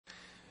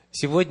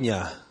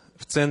Сегодня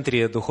в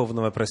Центре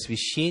Духовного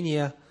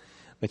Просвещения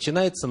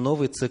начинается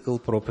новый цикл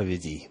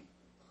проповедей.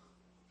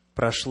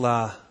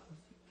 Прошла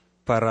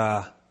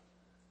пора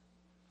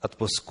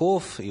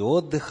отпусков и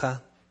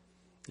отдыха,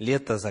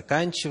 лето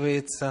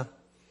заканчивается,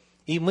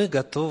 и мы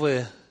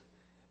готовы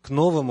к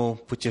новому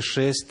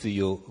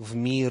путешествию в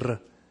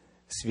мир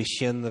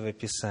Священного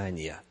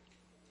Писания.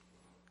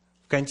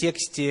 В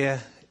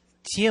контексте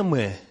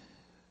темы,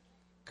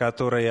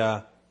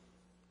 которая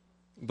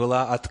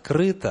была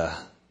открыта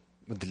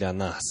для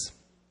нас,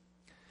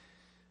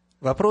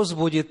 вопрос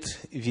будет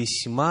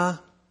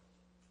весьма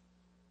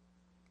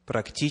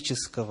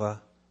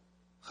практического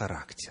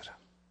характера.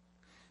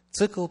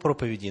 Цикл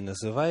проповедей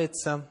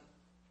называется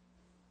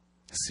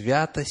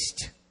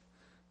 «Святость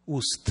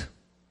уст».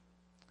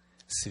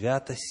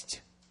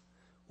 Святость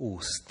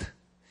уст.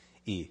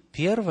 И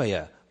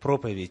первая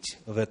проповедь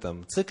в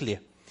этом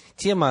цикле,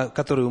 тема,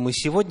 которую мы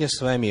сегодня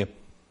с вами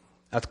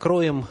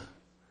откроем,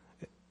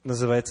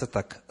 называется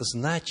так: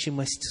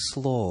 «Значимость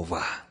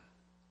слова».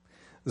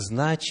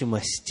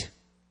 Значимость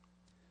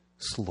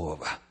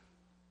слова.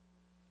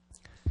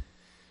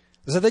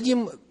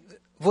 Зададим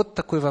вот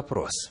такой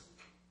вопрос.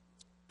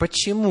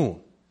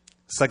 Почему,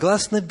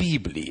 согласно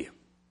Библии,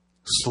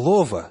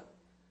 слово,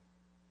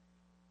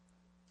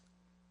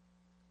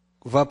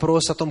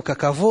 вопрос о том,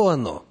 каково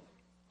оно,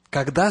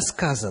 когда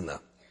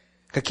сказано,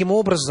 каким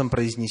образом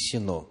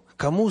произнесено,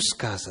 кому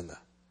сказано,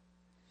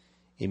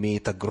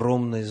 имеет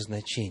огромное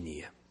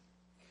значение?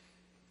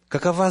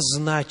 Какова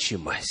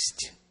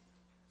значимость,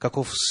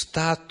 каков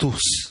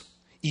статус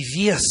и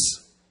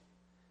вес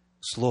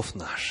слов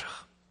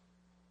наших?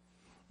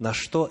 На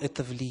что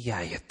это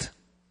влияет?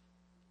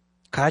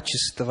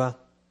 Качество,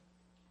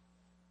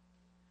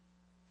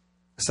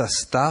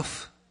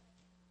 состав,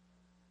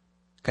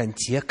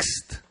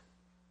 контекст,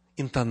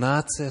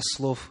 интонация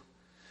слов.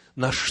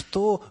 На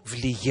что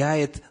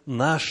влияет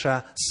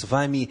наша с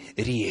вами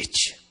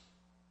речь?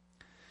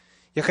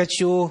 Я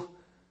хочу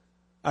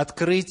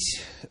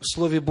открыть в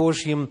Слове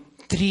Божьем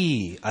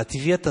 3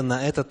 ответа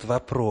на этот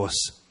вопрос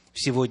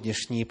в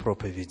сегодняшней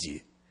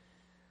проповеди.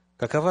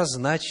 Какова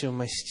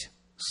значимость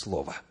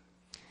слова?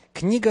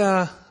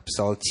 Книга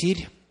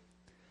Псалтирь,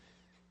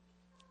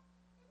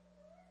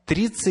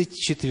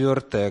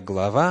 34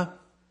 глава,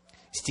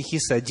 стихи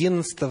с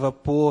 11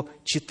 по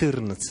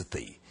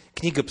 14.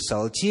 Книга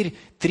Псалтирь,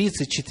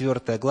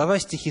 34 глава,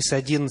 стихи с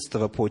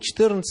 11 по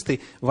 14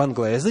 в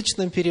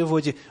англоязычном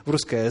переводе, в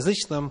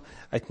русскоязычном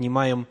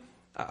отнимаем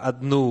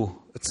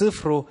одну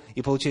цифру,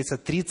 и получается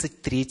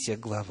 33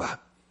 глава.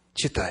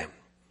 Читаем.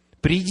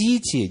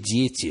 «Придите,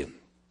 дети,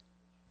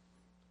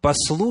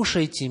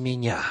 послушайте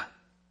меня,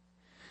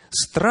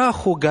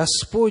 страху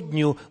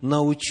Господню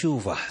научу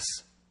вас.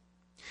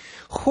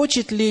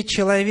 Хочет ли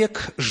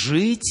человек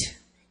жить,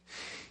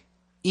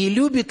 и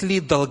любит ли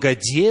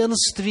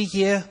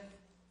долгоденствие,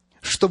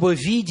 чтобы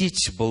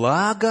видеть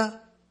благо?»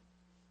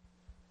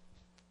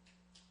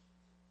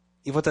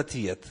 И вот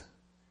ответ.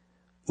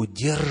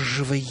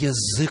 «Удерживай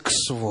язык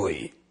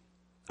свой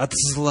от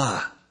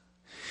зла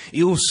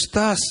и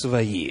уста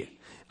свои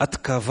от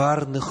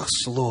коварных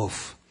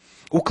слов.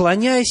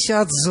 Уклоняйся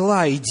от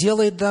зла и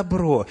делай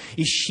добро,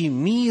 ищи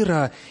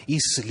мира и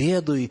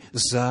следуй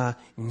за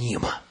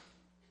ним».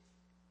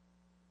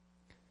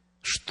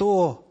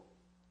 Что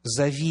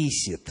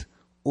зависит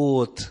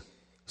от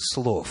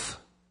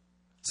слов,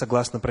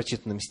 согласно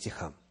прочитанным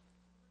стихам?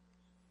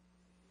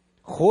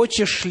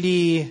 Хочешь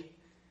ли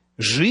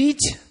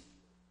жить?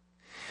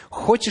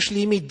 Хочешь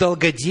ли иметь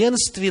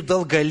долгоденствие,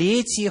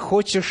 долголетие?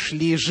 Хочешь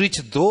ли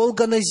жить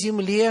долго на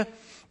земле?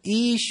 И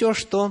еще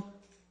что?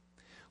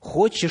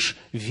 Хочешь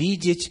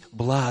видеть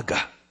благо?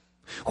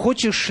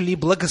 Хочешь ли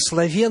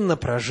благословенно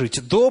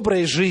прожить,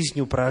 доброй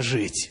жизнью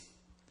прожить?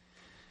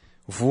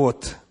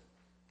 Вот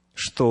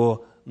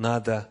что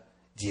надо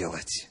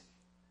делать.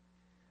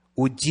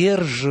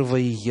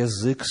 Удерживай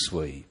язык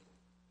свой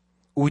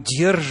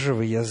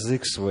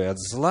от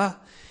зла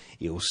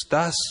и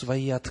уста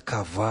свои от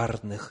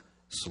коварных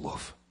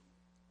слов.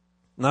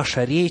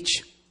 Наша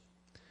речь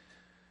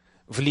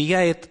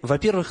влияет,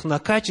 во-первых, на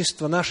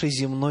качество нашей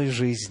земной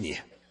жизни.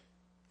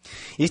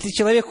 Если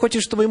человек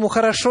хочет, чтобы ему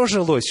хорошо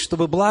жилось,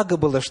 чтобы благо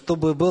было,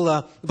 чтобы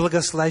было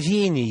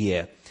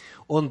благословение,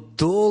 он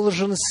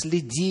должен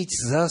следить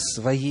за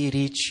своей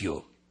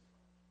речью.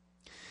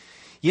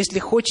 Если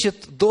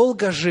хочет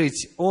долго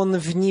жить, он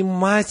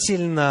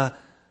внимательно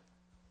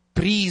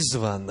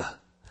призван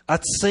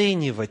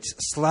оценивать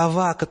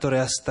слова,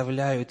 которые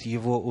оставляют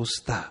его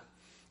уста.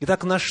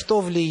 Итак, на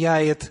что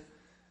влияет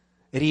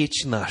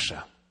речь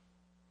наша?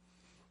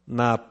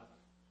 На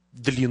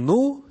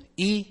длину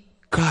и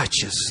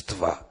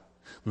качество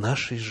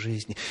нашей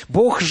жизни.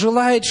 Бог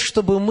желает,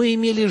 чтобы мы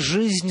имели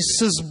жизнь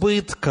с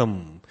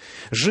избытком,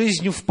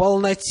 жизнью в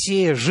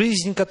полноте,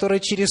 жизнь, которая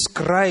через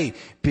край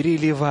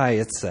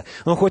переливается.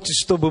 Он хочет,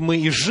 чтобы мы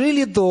и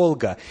жили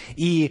долго,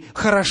 и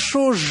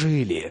хорошо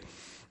жили.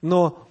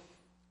 Но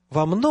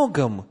во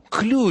многом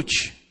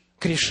ключ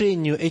к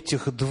решению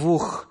этих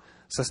двух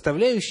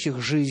составляющих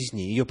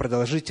жизни, ее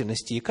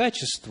продолжительности и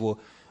качеству,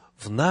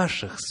 в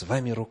наших с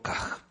вами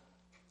руках.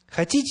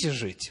 Хотите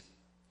жить,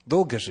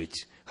 долго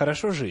жить,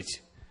 хорошо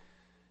жить?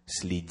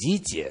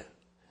 Следите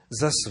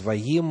за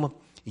своим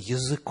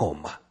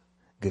языком,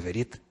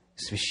 говорит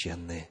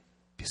Священное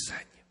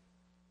Писание.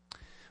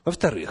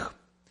 Во-вторых,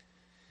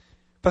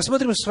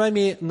 посмотрим с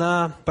вами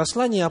на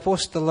послание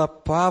апостола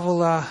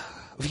Павла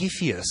в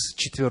Ефес,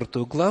 4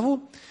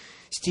 главу,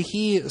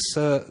 стихи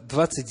с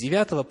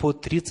 29 по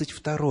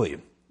 32.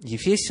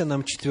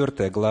 Ефесянам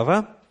 4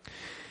 глава,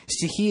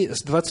 стихи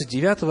с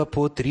 29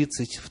 по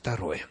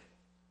 32.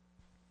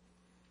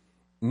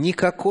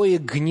 «Никакое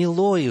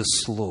гнилое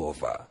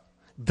слово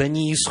да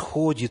не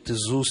исходит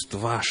из уст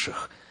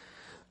ваших,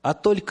 а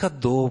только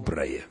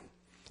доброе,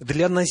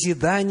 для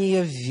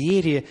назидания в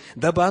вере,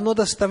 дабы оно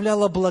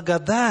доставляло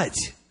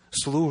благодать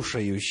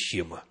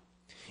слушающим.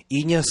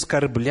 И не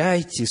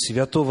оскорбляйте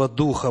Святого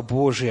Духа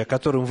Божия,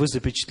 которым вы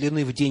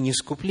запечатлены в день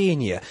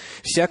искупления.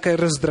 Всякое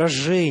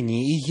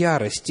раздражение и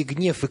ярость, и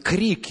гнев, и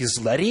крик, и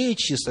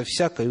злоречие со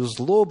всякою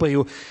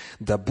злобою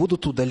да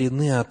будут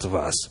удалены от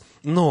вас.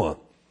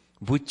 Но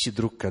будьте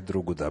друг к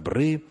другу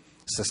добры,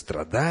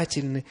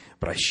 сострадательны,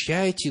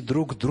 прощайте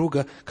друг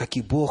друга, как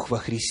и Бог во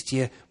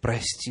Христе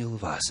простил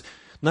вас».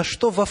 На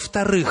что,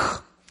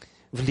 во-вторых,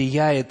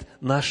 влияет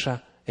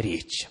наша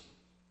речь?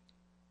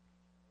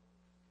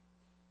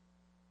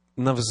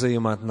 На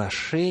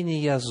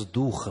взаимоотношения с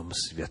Духом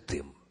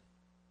Святым.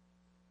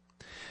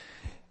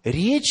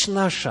 Речь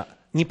наша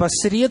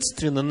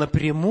непосредственно,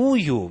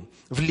 напрямую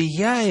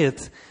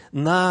влияет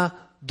на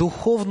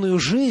духовную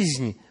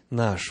жизнь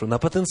нашу, на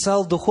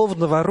потенциал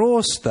духовного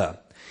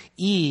роста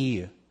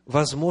и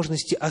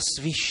возможности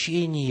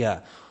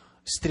освящения,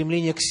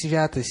 стремления к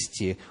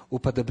святости,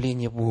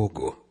 уподобления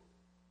Богу.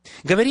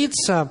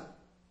 Говорится,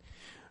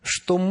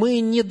 что мы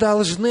не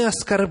должны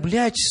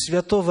оскорблять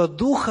Святого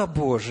Духа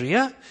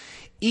Божия,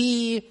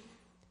 и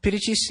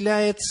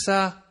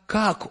перечисляется,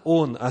 как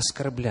Он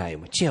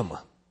оскорбляем. Чем?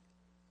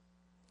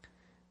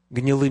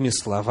 Гнилыми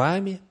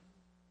словами,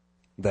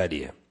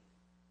 далее,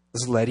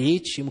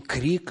 злоречием,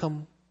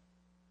 криком,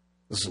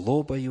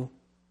 злобою.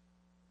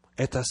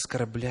 Это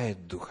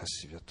оскорбляет Духа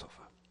Святого.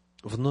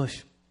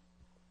 Вновь,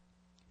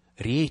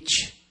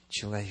 речь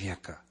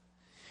человека,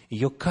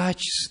 ее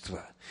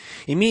качество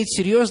имеет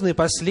серьезные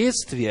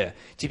последствия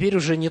теперь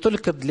уже не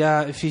только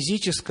для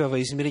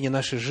физического измерения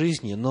нашей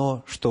жизни,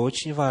 но, что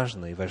очень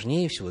важно и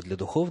важнее всего, для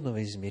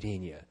духовного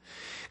измерения.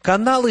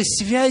 Каналы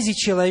связи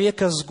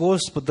человека с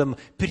Господом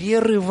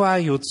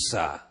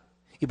прерываются,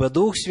 ибо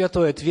Дух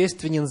Святой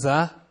ответственен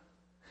за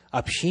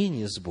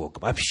общение с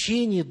Богом,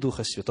 общение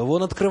Духа Святого.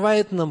 Он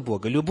открывает нам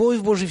Бога, любовь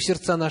Божия в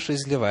сердца наши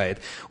изливает.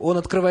 Он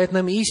открывает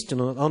нам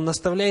истину, Он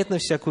наставляет на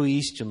всякую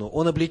истину,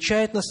 Он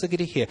обличает нас о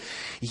грехе.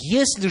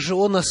 Если же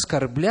Он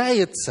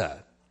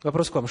оскорбляется,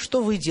 вопрос к вам,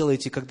 что вы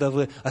делаете, когда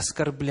вы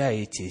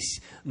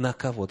оскорбляетесь на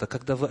кого-то,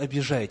 когда вы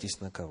обижаетесь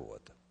на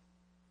кого-то?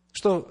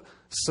 Что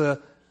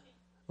с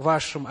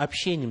вашим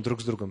общением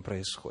друг с другом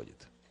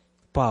происходит?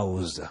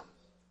 Пауза.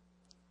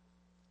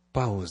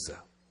 Пауза.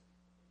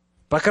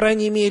 По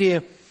крайней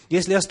мере,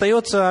 если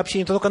остается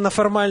общение, то только на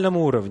формальном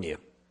уровне.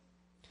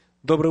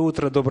 Доброе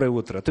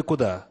утро. Ты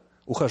куда?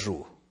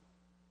 Ухожу.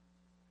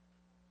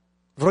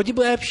 Вроде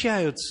бы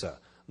общаются,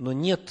 но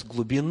нет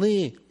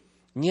глубины,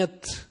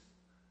 нет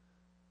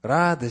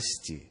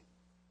радости.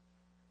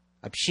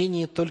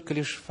 Общение только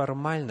лишь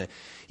формальное.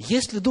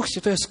 Если Дух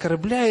Святой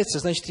оскорбляется,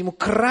 значит, ему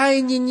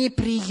крайне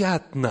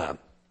неприятно,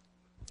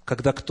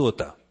 когда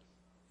кто-то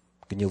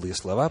гнилые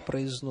слова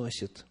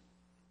произносит,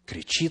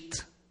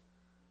 кричит,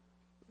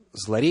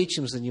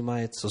 злоречием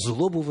занимается,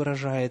 злобу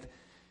выражает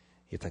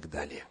и так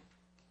далее.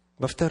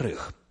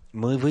 Во-вторых,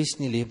 мы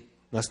выяснили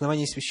на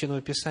основании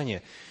Священного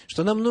Писания,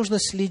 что нам нужно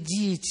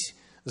следить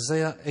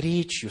за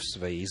речью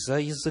своей, за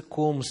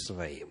языком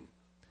своим,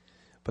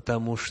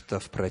 потому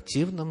что в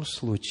противном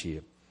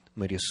случае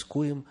мы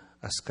рискуем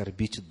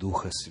оскорбить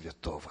Духа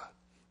Святого.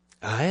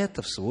 А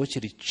это, в свою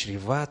очередь,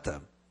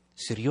 чревато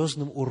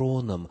серьезным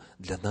уроном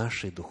для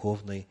нашей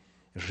духовной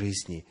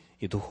жизни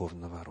и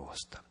духовного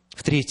роста.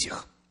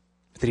 В-третьих,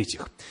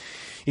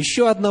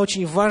 еще одна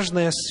очень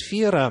важная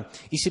сфера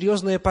и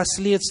серьезное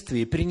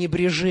последствие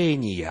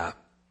пренебрежения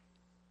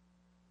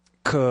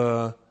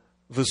к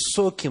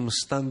высоким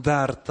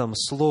стандартам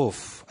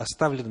слов,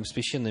 оставленным в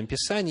Священном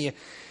Писании,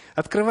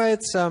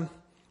 открывается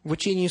в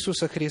учении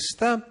Иисуса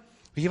Христа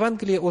в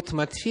Евангелии от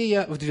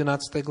Матфея в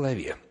 12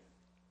 главе.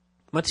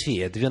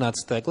 Матфея,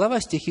 12 глава,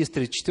 стихи с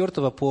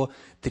 34 по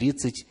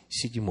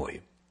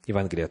 37.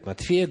 Евангелие от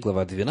Матфея,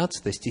 глава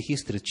 12, стихи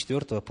с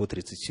 34 по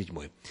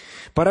 37.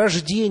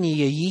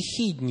 «Порождение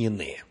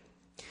ехиднины,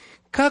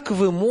 как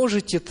вы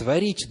можете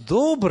творить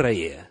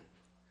доброе,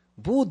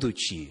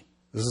 будучи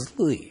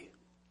злы?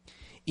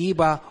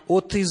 Ибо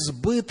от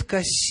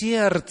избытка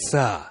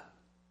сердца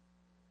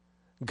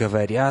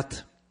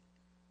говорят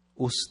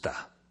уста».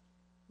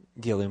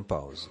 Делаем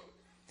паузу.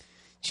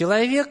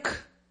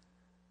 Человек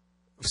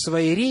в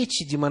своей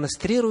речи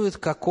демонстрирует,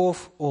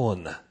 каков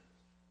он.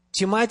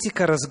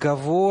 Тематика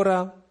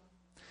разговора,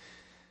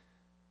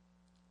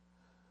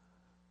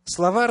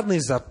 словарный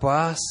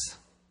запас,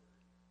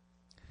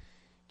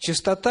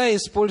 частота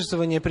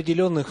использования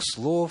определенных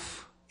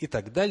слов и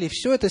так далее,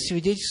 все это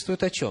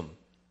свидетельствует о чем?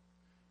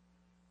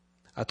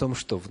 О том,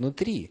 что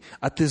внутри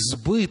от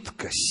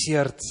избытка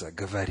сердца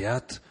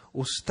говорят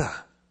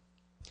уста.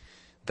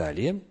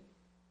 Далее.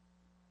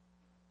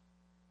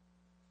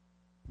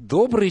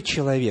 Добрый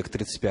человек,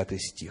 35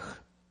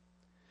 стих.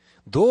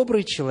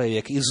 Добрый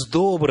человек из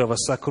доброго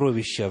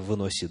сокровища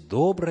выносит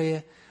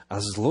доброе, а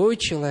злой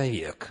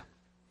человек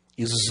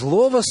из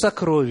злого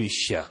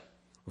сокровища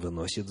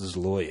выносит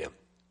злое.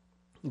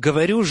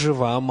 Говорю же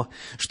вам,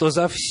 что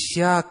за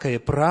всякое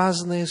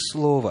праздное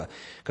слово,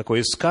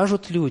 какое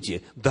скажут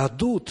люди,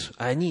 дадут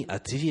они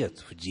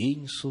ответ в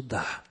день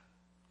суда.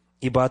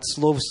 Ибо от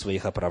слов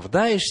своих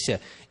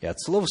оправдаешься, и от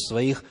слов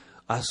своих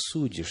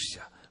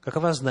осудишься.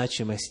 Какова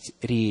значимость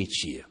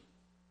речи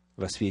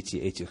во свете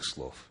этих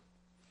слов?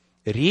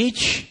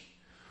 Речь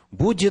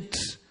будет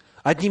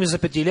одним из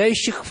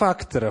определяющих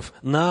факторов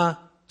на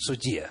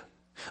суде.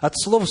 От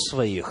слов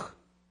своих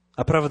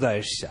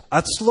оправдаешься,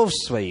 от слов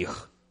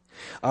своих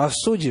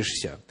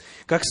осудишься.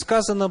 Как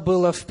сказано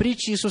было в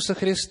притче Иисуса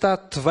Христа: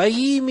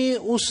 «Твоими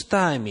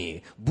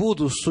устами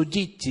буду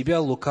судить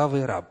тебя,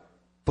 лукавый раб».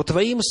 По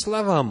твоим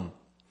словам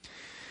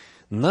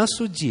на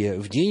суде,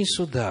 в день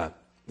суда,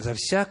 за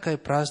всякое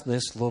праздное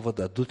слово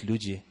дадут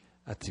люди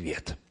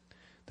ответ.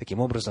 Таким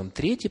образом,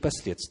 третье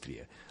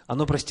последствие,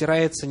 оно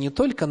простирается не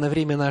только на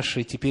время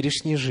нашей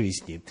теперешней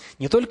жизни,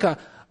 не только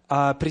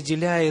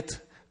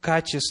определяет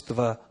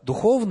качество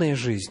духовной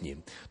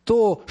жизни,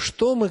 то,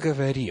 что мы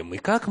говорим и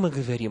как мы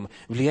говорим,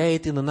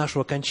 влияет и на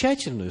нашу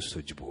окончательную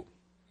судьбу,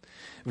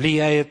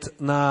 влияет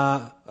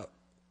на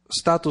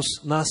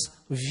статус нас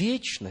в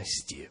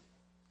вечности.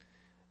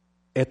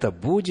 Это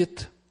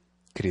будет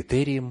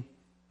критерием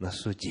на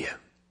суде.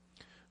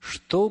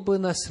 Чтобы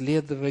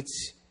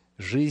наследовать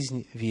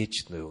жизнь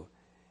вечную,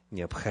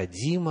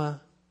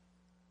 необходимо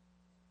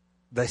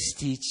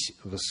достичь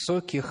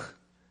высоких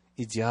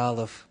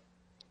идеалов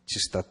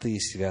чистоты и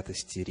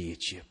святости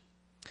речи.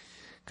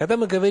 Когда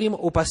мы говорим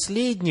о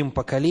последнем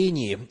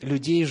поколении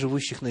людей,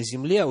 живущих на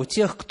земле, о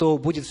тех, кто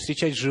будет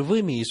встречать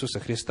живыми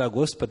Иисуса Христа,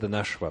 Господа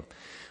нашего,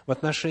 в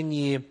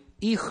отношении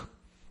их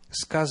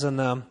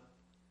сказано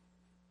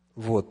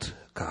вот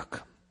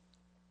как.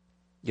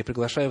 Я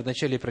приглашаю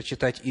вначале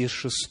прочитать из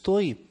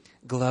 6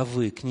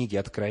 главы книги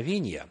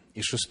Откровения,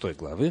 из 6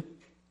 главы,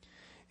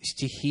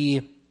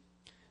 стихи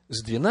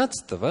с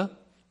 12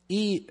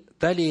 и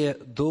далее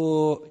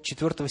до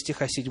 4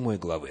 стиха 7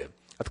 главы.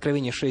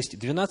 Откровение 6,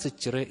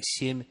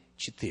 12-7,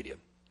 4.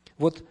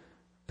 Вот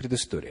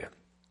предыстория.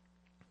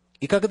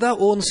 «И когда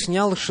он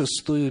снял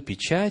 6-ю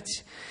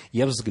печать,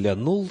 я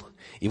взглянул,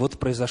 и вот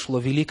произошло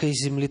великое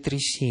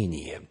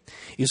землетрясение,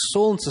 и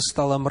солнце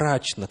стало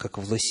мрачно, как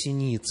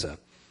власеница,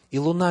 и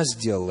луна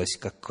сделалась,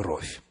 как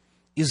кровь,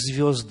 и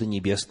звезды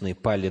небесные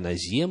пали на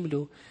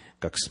землю,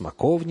 как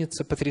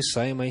смоковница,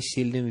 потрясаемая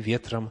сильным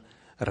ветром,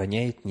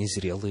 роняет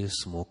незрелые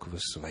смоквы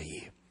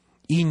свои.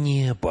 И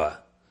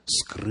небо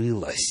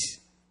скрылось,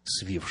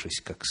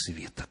 свившись, как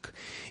свиток,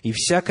 и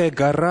всякая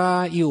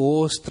гора и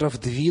остров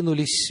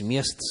двинулись с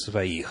мест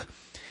своих,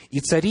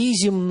 и цари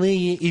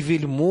земные, и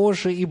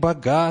вельможи, и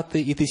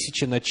богатые, и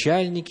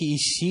тысяченачальники, и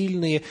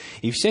сильные,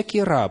 и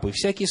всякий раб, и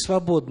всякий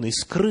свободный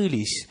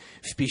скрылись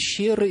в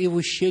пещеры и в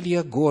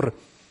ущелья гор,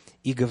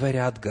 и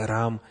говорят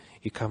горам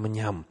и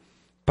камням: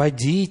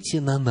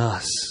 падите на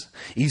нас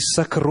и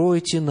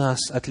сокройте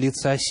нас от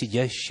лица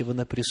сидящего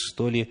на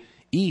престоле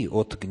и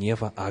от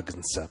гнева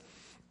Агнца.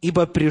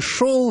 Ибо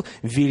пришел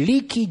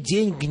великий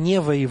день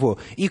гнева его,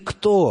 и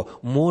кто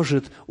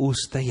может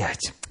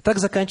устоять?» Так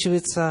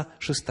заканчивается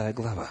 6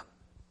 глава.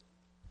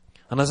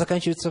 Она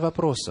заканчивается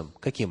вопросом.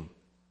 Каким?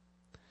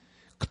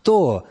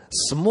 Кто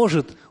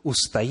сможет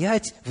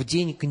устоять в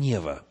день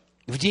гнева,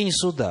 в день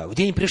суда, в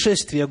день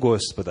пришествия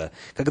Господа,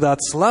 когда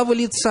от славы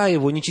лица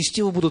Его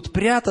нечестиво будут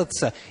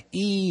прятаться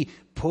и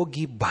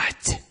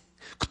погибать?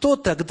 Кто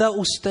тогда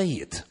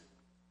устоит?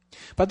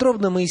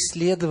 Подробно мы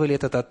исследовали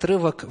этот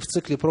отрывок в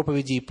цикле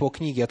проповедей по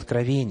книге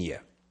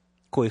Откровения,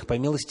 коих по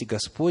милости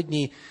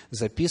Господней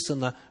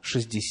записано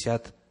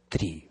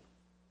 63.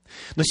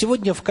 Но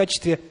сегодня в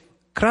качестве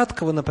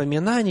краткого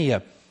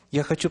напоминания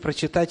я хочу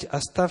прочитать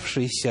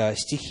оставшиеся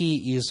стихи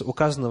из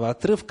указанного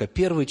отрывка,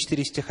 первые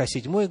 4 стиха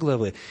 7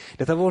 главы,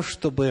 для того,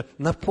 чтобы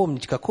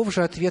напомнить, каков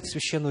же ответ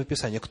Священного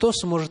Писания. Кто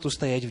сможет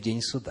устоять в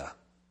день суда?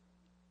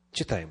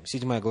 Читаем,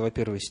 7 глава,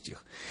 1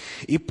 стих.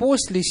 «И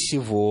после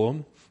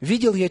сего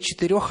видел я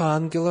 4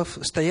 ангелов,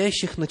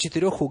 стоящих на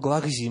 4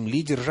 углах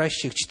земли,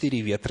 держащих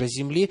 4 ветра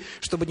земли,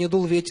 чтобы не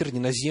дул ветер ни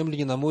на землю,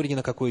 ни на море, ни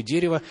на какое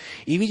дерево.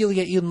 И видел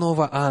я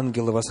иного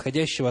ангела,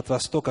 восходящего от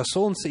востока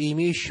солнца и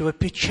имеющего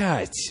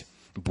печать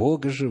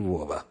Бога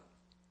живого.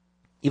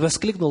 И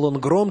воскликнул он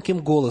громким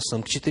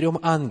голосом к 4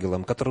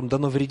 ангелам, которым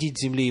дано вредить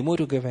земле и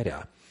морю,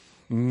 говоря: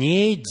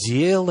 не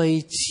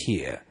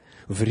делайте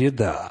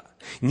вреда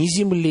ни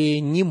земле,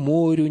 ни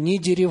морю, ни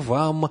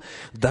деревам,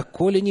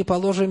 доколе не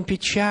положим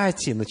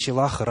печати на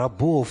челах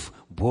рабов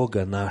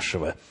Бога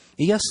нашего.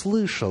 И я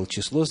слышал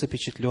число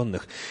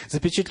запечатленных.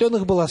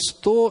 Запечатленных было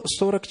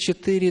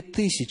 144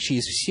 тысячи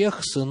из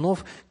всех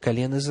сынов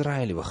колен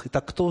Израилевых.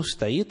 Итак, кто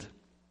устоит?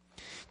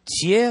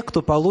 Те,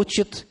 кто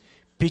получит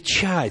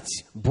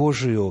печать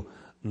Божию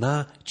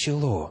на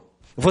чело.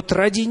 Вот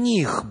ради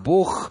них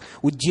Бог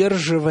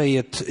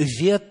удерживает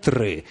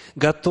ветры,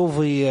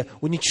 готовые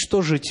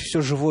уничтожить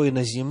все живое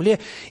на земле.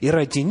 И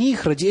ради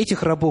них, ради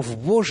этих рабов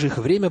Божьих,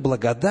 время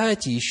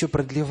благодати еще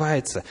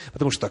продлевается.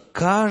 Потому что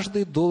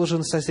каждый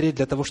должен созреть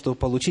для того, чтобы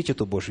получить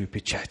эту Божью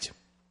печать.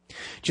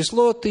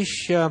 Число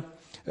 1000,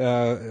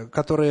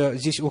 которое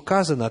здесь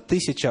указано,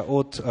 1000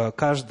 от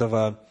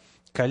каждого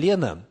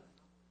колена,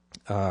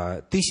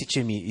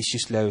 тысячами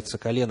исчисляются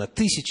колена,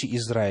 1000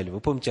 Израиля.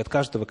 Вы помните, от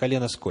каждого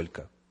колена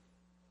сколько?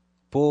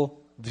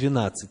 По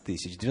 12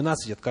 тысяч.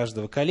 12 от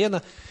каждого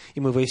колена. И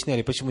мы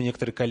выясняли, почему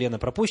некоторые колена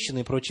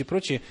пропущены и прочее,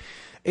 прочее.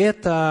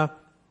 Это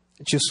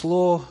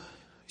число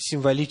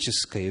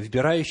символическое,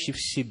 вбирающее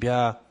в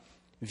себя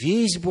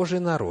весь Божий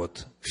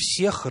народ,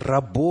 всех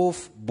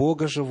рабов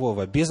Бога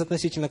живого,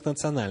 безотносительно к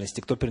национальности,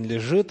 кто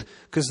принадлежит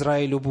к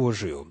Израилю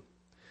Божию,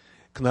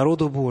 к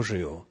народу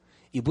Божию,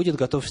 и будет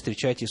готов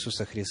встречать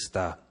Иисуса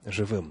Христа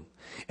живым.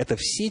 Это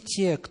все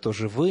те, кто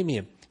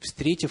живыми,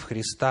 встретив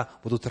Христа,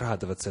 будут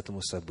радоваться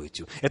этому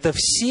событию. Это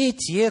все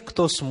те,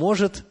 кто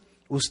сможет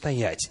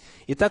устоять.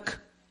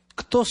 Итак,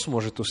 кто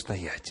сможет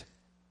устоять?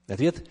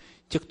 Ответ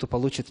 – те, кто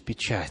получит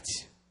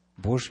печать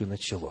Божью на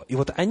чело. И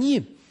вот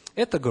они,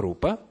 эта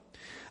группа,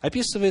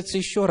 описывается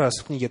еще раз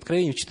в книге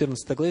Откровения, в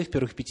 14 главе, в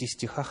первых 5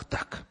 стихах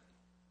так.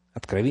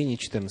 Откровение,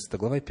 14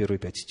 глава, первые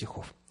 5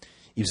 стихов.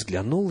 «И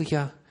взглянул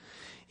я,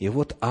 и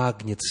вот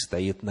Агнец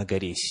стоит на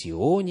горе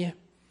Сионе,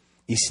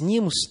 и с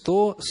ним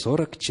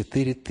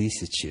 144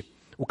 тысячи,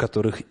 у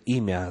которых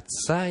имя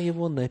Отца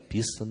Его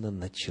написано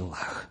на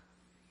челах.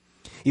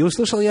 И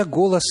услышал я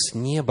голос с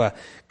неба,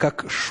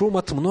 как шум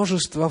от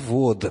множества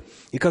вод,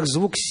 и как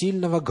звук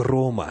сильного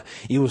грома,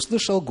 и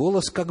услышал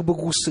голос как бы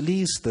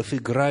гуслистов,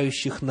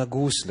 играющих на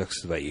гуслях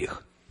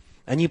своих.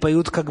 Они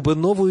поют как бы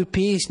новую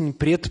песнь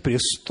пред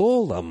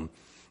престолом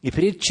и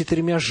пред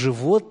 4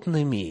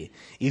 животными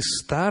и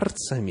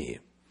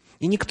старцами.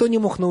 И никто не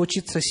мог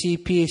научиться сей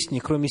песни,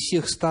 кроме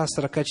сих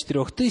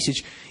 144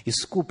 тысяч,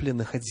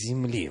 искупленных от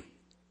земли.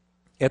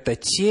 Это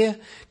те,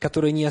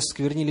 которые не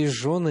осквернились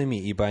женами,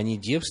 ибо они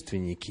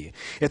девственники.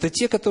 Это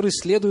те, которые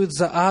следуют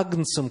за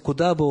Агнцем,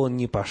 куда бы он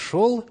ни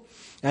пошел.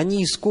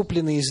 Они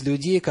искуплены из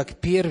людей, как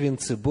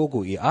первенцы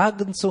Богу и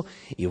Агнцу,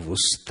 и в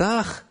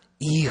устах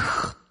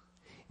их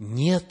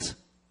нет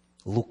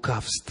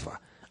лукавства.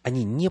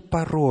 Они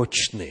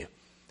непорочны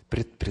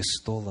пред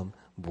престолом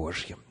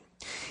Божьим».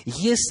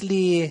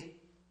 Если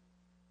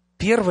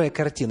первая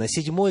картина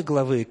 7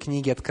 главы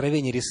книги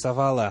Откровения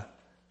рисовала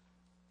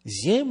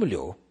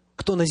землю,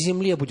 кто на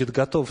земле будет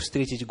готов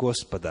встретить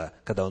Господа,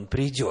 когда Он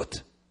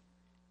придет,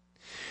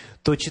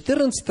 то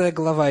 14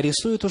 глава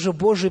рисует уже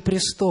Божий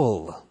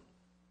престол.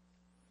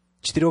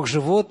 4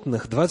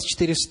 животных,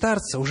 24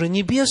 старца, уже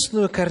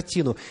небесную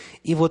картину.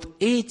 И вот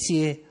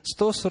эти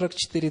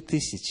 144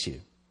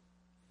 тысячи,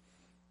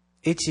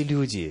 эти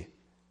люди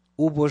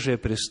у Божия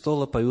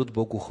престола поют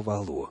Богу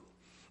хвалу.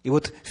 И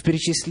вот в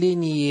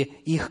перечислении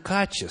их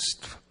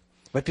качеств,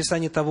 в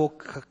описании того,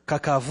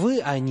 каковы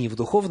они в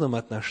духовном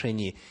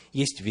отношении,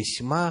 есть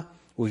весьма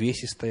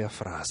увесистая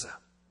фраза.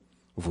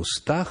 В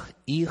устах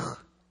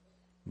их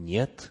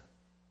нет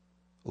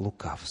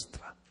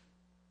лукавства.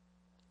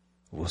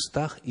 В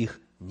устах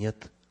их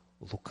нет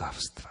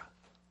лукавства.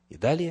 И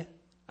далее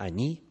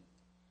они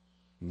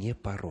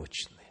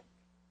непорочны.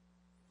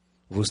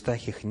 В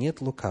устах их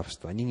нет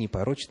лукавства, они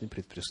непорочны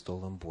пред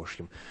престолом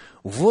Божьим.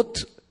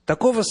 Вот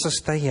такого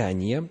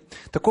состояния,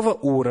 такого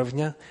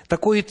уровня,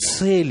 такой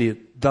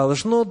цели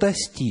должно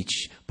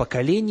достичь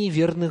поколение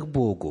верных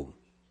Богу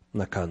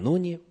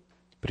накануне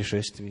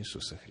пришествия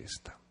Иисуса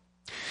Христа.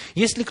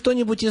 Если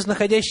кто-нибудь из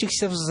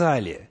находящихся в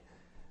зале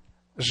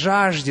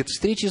жаждет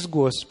встречи с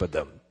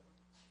Господом,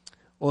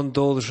 он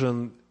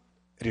должен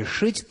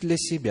решить для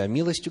себя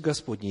милостью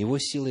Господней, Его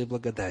силой и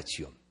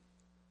благодатью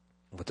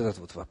вот этот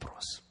вот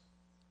вопрос.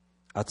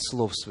 От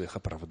слов своих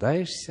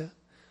оправдаешься,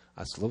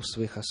 от слов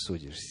своих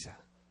осудишься.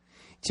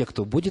 Те,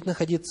 кто будет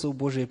находиться у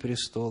Божия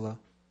престола,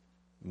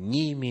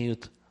 не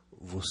имеют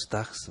в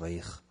устах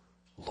своих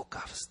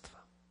лукавства.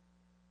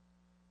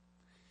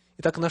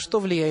 Итак, на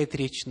что влияет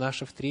речь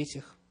наша,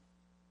 в-третьих,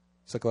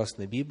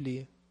 согласно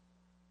Библии?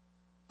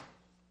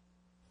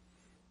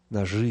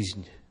 На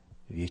жизнь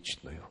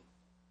вечную.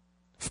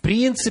 В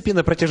принципе,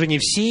 на протяжении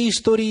всей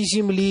истории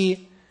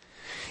Земли,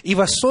 и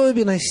в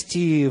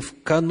особенности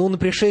в канун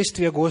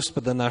пришествия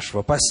Господа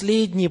нашего,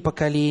 последнее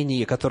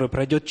поколение, которое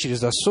пройдет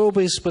через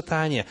особые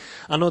испытания,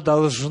 оно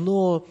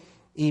должно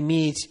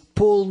иметь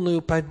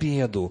полную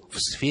победу в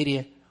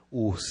сфере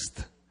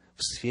уст,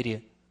 в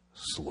сфере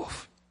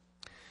слов.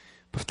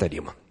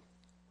 Повторим.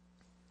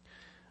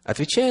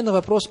 Отвечая на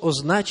вопрос о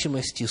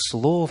значимости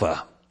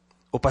слова,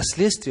 о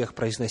последствиях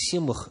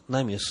произносимых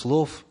нами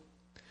слов,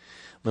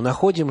 мы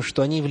находим,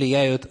 что они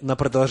влияют на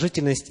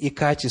продолжительность и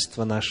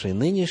качество нашей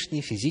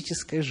нынешней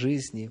физической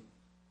жизни.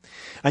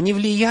 Они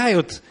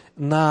влияют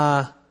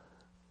на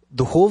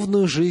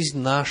духовную жизнь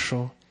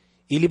нашу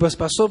и либо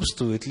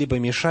способствуют, либо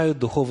мешают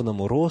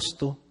духовному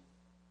росту.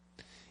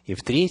 И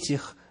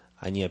в-третьих,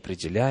 они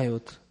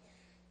определяют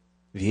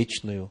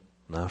вечную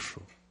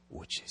нашу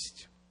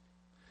участь.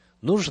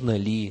 Нужно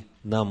ли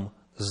нам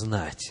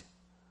знать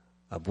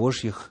о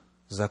Божьих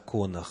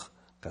законах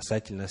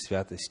касательно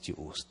святости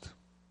уст?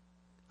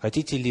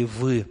 Хотите ли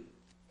вы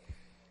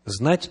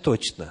знать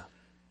точно,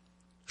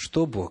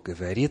 что Бог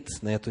говорит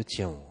на эту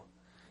тему?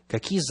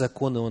 Какие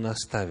законы Он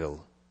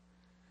оставил?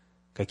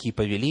 Какие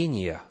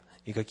повеления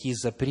и какие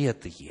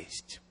запреты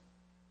есть?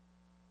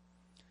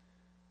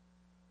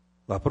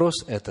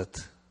 Вопрос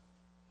этот,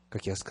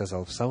 как я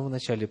сказал в самом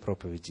начале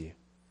проповеди,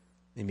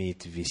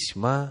 имеет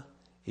весьма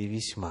и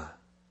весьма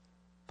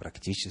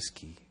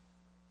практический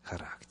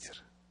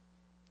характер.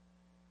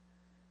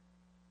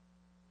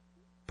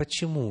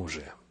 Почему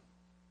же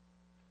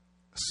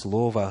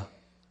Слово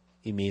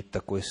имеет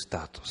такой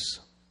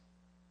статус?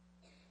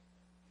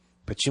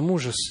 Почему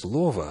же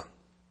Слово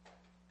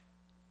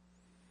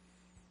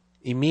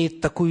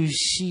имеет такую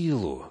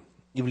силу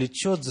и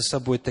влечет за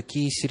собой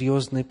такие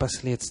серьезные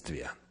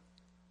последствия?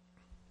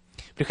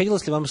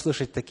 Приходилось ли вам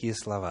слышать такие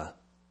слова?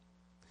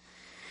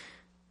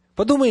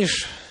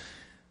 Подумаешь,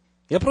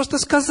 я просто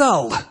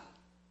сказал.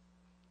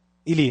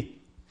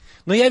 Или,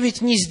 но я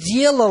ведь не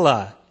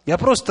сделала, я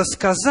просто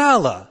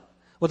сказала.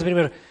 Вот,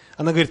 например,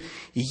 она говорит,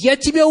 я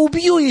тебя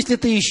убью, если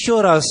ты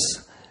еще раз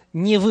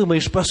не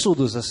вымоешь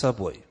посуду за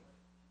собой.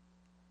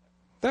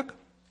 Так?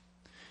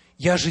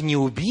 Я же не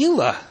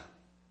убила,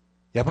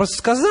 я просто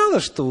сказала,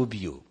 что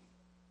убью.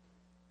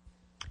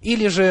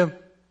 Или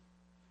же,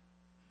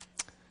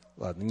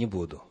 ладно, не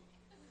буду.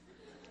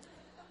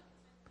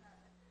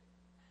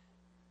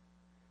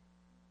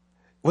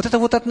 Вот это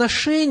вот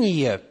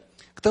отношение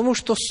к тому,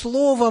 что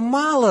слово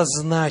мало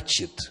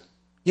значит,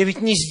 я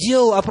ведь не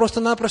сделал, а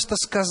просто-напросто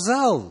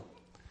сказал,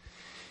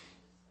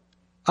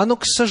 оно,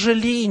 к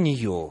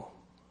сожалению,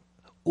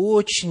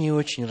 очень и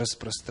очень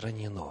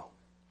распространено.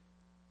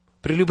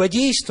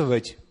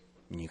 Прелюбодействовать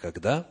 –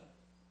 никогда.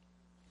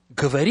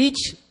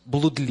 Говорить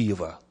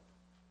блудливо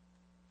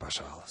 –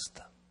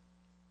 пожалуйста.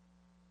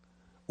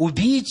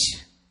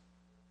 Убить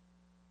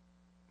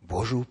 –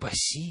 Боже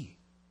упаси.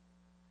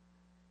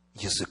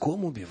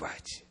 Языком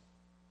убивать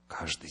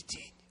каждый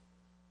день.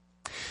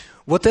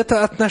 Вот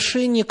это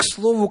отношение к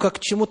слову как к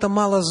чему-то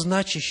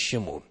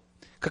малозначащему,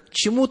 как к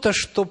чему-то,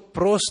 что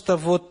просто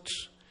вот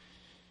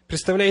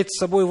представляет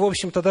собой, в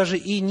общем-то, даже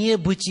и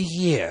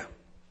небытие.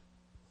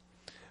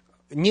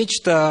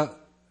 Нечто,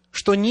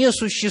 что не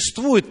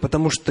существует,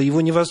 потому что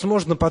его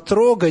невозможно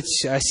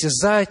потрогать,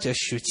 осязать,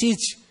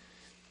 ощутить,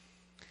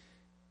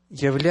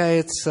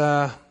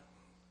 является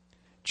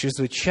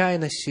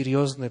чрезвычайно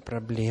серьезной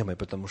проблемой,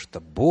 потому что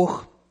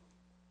Бог,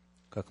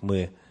 как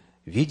мы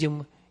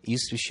видим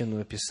из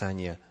Священного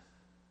Писания,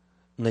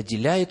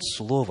 наделяет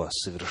Слово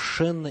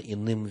совершенно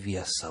иным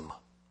весом.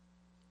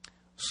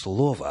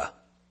 Слово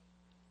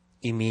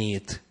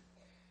имеет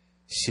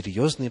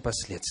серьезные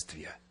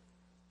последствия,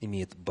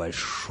 имеет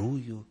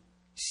большую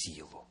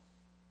силу.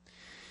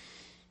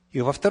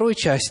 И во второй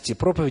части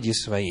проповеди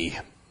своей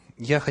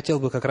я хотел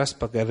бы как раз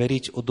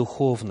поговорить о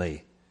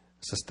духовной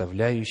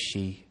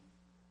составляющей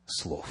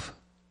слов.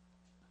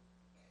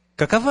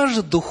 Какова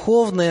же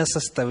духовная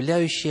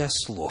составляющая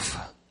слов?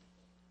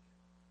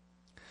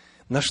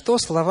 На что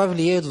слова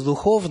влияют в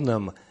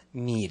духовном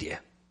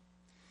мире?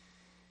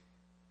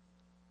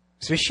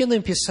 В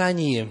Священном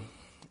Писании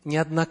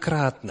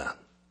неоднократно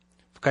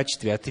в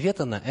качестве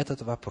ответа на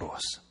этот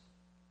вопрос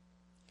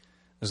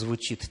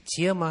звучит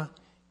тема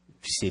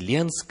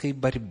вселенской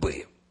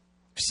борьбы,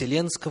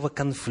 вселенского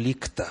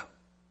конфликта,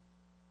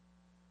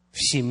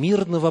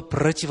 всемирного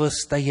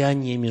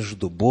противостояния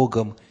между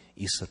Богом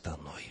и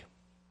сатаной.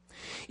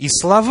 И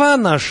слова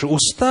наши,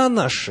 уста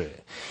наши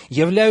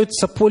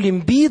являются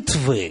полем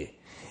битвы,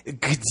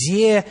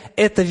 где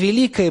эта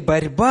великая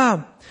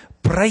борьба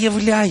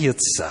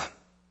проявляется,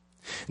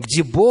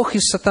 где Бог и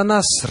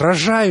сатана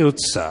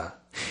сражаются,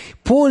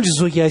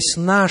 пользуясь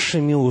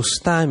нашими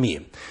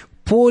устами,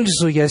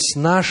 пользуясь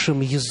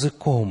нашим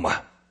языком.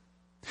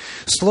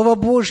 Слово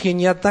Божье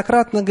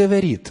неоднократно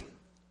говорит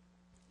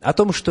о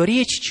том, что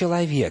речь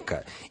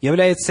человека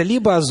является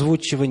либо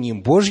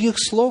озвучиванием Божьих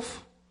слов,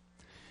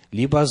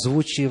 либо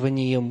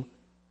озвучиванием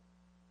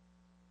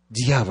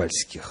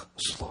дьявольских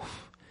слов.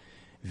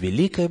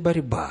 Великая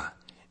борьба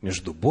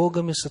между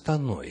Богом и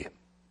сатаной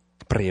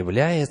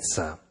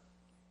проявляется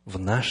в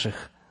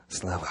наших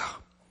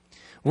словах.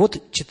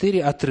 Вот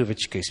 4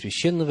 отрывочка из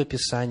Священного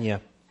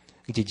Писания,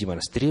 где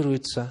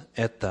демонстрируется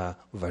эта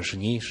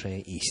важнейшая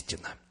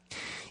истина.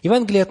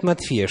 Евангелие от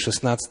Матфея,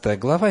 16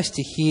 глава,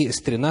 стихи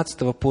с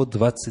 13 по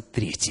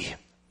 23.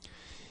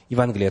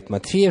 Евангелие от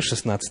Матфея,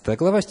 16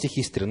 глава,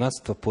 стихи с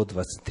 13 по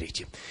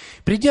 23.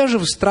 «Придя же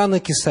в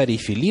страны Кесарии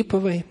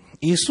Филипповой,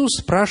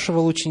 Иисус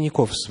спрашивал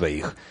учеников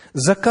своих,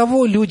 за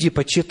кого люди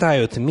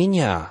почитают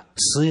Меня,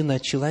 Сына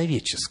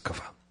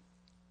Человеческого?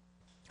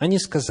 Они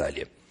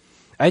сказали,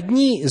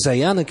 одни за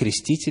Иоанна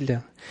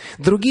Крестителя,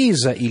 другие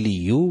за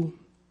Илию,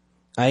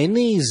 а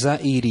иные за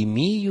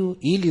Иеремию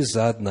или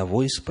за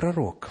одного из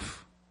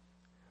пророков.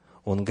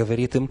 Он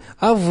говорит им: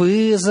 а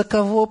вы за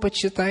кого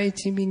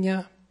почитаете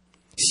меня?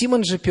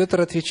 Симон же Петр,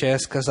 отвечая,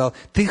 сказал: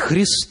 ты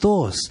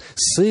Христос,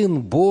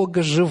 Сын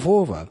Бога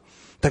Живого.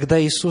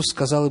 Тогда Иисус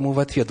сказал ему в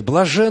ответ: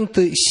 блажен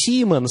ты,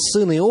 Симон,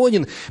 сын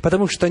Ионин,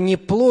 потому что не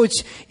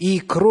плоть и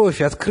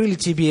кровь открыли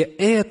тебе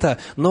это,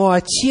 но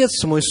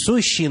Отец мой,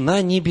 сущий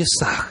на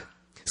небесах.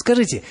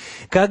 Скажите,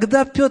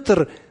 когда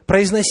Петр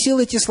произносил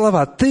эти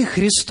слова: ты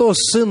Христос,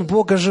 Сын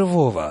Бога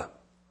Живого,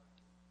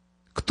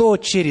 кто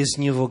через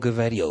него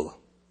говорил?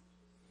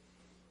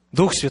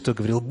 Дух Святой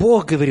говорил,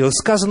 Бог говорил.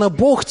 Сказано,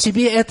 Бог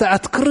тебе это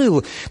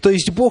открыл. То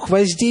есть Бог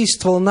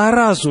воздействовал на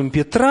разум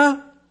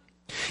Петра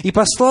и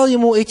послал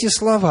ему эти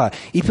слова.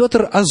 И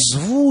Петр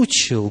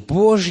озвучил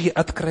Божье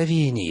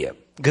откровение.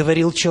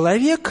 Говорил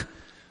человек,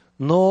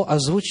 но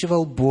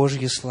озвучивал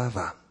Божьи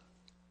слова.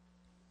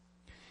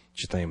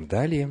 Читаем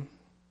далее,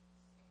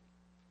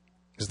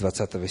 с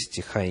 20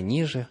 стиха и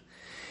ниже.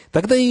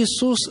 Тогда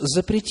Иисус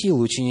запретил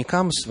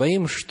ученикам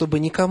Своим,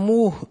 чтобы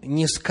никому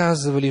не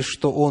сказывали,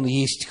 что Он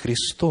есть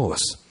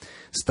Христос.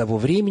 С того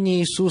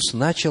времени Иисус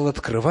начал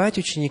открывать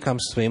ученикам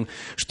Своим,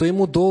 что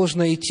Ему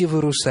должно идти в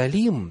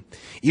Иерусалим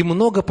и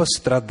много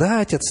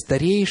пострадать от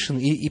старейшин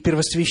и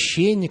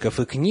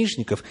первосвященников, и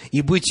книжников, и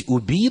быть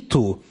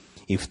убиту,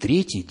 и в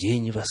третий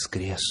день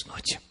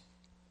воскреснуть.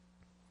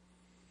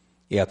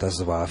 И,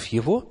 отозвав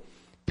Его,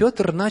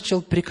 Петр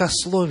начал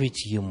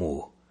прикословить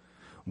Ему: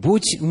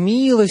 «Будь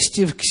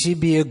милостив к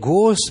себе,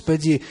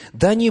 Господи,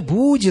 да не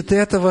будет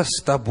этого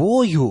с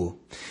Тобою».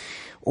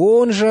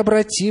 Он же,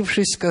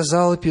 обратившись,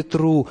 сказал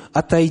Петру: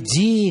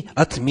 «Отойди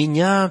от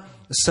меня,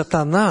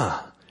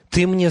 сатана,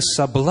 ты мне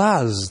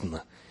соблазн,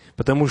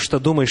 потому что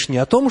думаешь не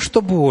о том,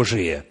 что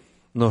Божие,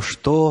 но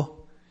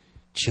что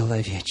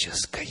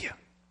человеческое».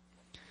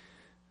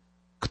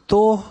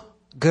 Кто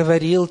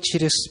говорил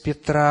через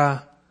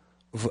Петра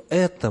в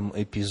этом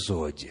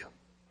эпизоде?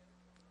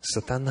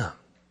 Сатана.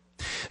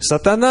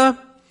 Сатана,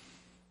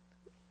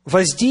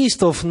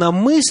 воздействовав на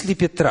мысли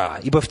Петра,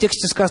 ибо в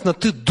тексте сказано: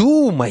 ты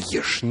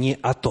думаешь не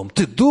о том,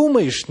 ты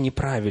думаешь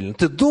неправильно,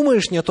 ты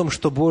думаешь не о том,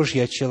 что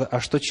Божье, а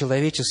что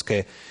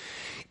человеческое.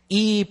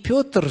 И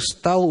Петр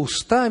стал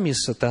устами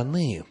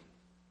сатаны.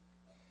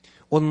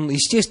 Он,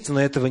 естественно,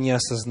 этого не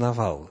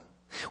осознавал.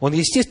 Он,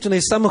 естественно,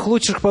 из самых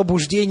лучших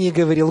побуждений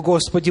говорил: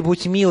 «Господи,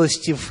 будь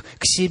милостив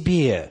к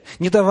себе,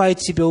 не давай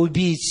тебя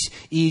убить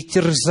и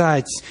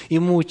терзать, и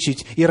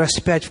мучить, и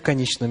распять в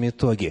конечном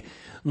итоге».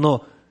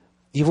 Но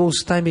его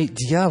устами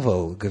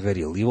дьявол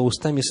говорил, его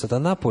устами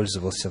сатана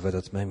пользовался в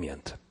этот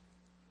момент.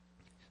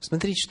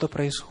 Смотрите, что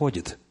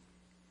происходит.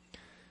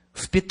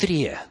 В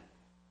Петре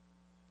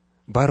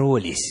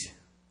боролись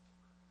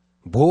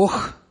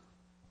Бог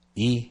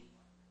и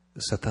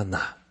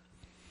сатана.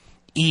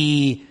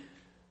 И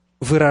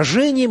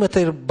выражением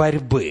этой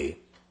борьбы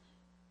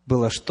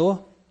было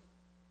что?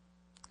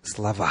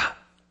 Слова.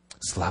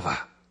 Слова.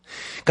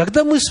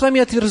 Когда мы с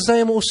вами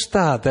отверзаем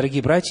уста,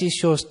 дорогие братья и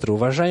сестры,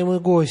 уважаемые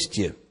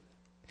гости,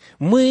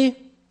 мы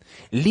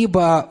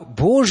либо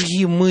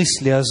Божьи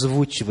мысли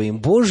озвучиваем,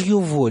 Божью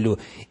волю,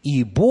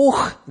 и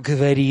Бог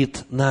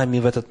говорит нами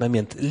в этот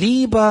момент,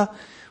 либо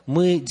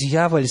мы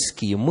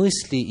дьявольские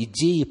мысли,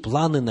 идеи,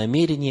 планы,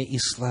 намерения и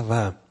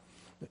слова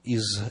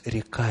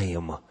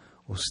изрекаем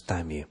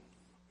устами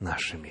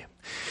нашими.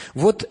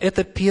 Вот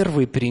это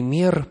первый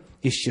пример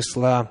из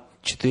числа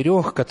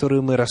 4,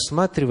 которые мы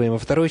рассматриваем во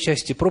второй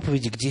части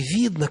проповеди, где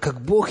видно,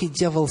 как Бог и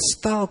дьявол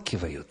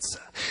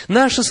сталкиваются.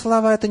 Наши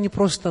слова – это не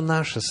просто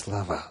наши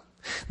слова.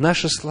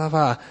 Наши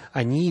слова,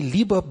 они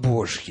либо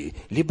Божьи,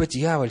 либо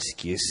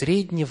дьявольские.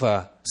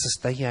 Среднего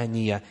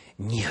состояния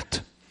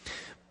нет.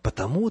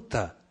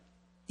 Потому-то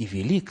и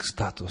велик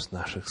статус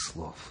наших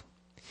слов.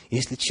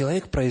 Если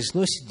человек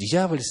произносит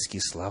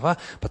дьявольские слова,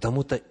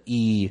 потому-то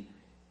и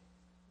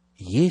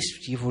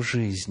есть в его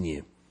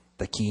жизни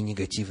такие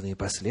негативные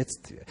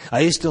последствия.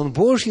 А если он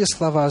Божьи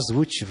слова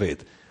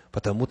озвучивает,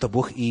 потому-то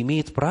Бог и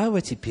имеет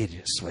право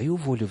теперь свою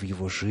волю в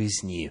его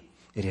жизни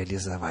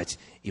реализовать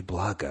и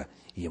благо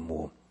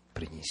ему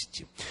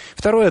принести.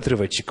 Второй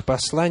отрывочек.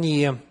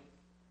 Послание,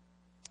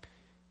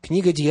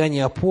 книга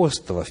 «Деяния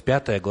апостолов»,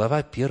 5 глава,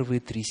 1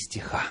 3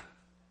 стиха.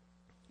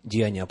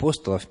 Деяния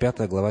апостолов,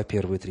 5 глава,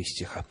 1 3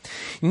 стиха.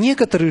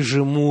 «Некоторый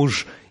же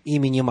муж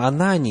именем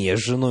Анания, с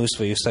женою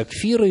своей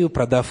Сапфирою,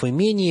 продав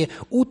имение,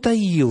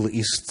 утаил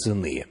из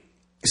цены,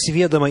 с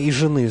ведома и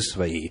жены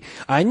своей,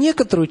 а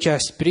некоторую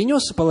часть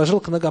принес и положил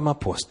к ногам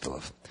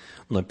апостолов.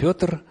 Но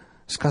Петр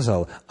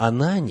сказал: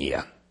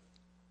 Анания,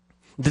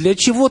 для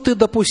чего ты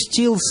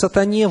допустил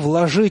сатане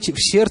вложить в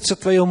сердце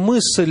твое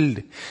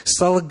мысль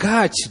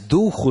солгать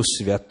Духу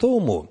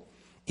Святому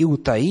и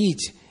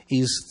утаить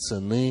из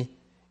цены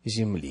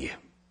земли?»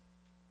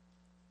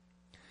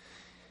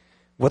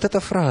 Вот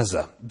эта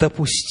фраза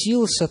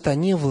 «допустил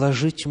сатане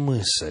вложить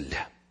мысль»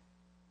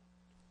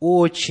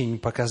 очень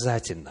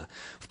показательна.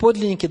 В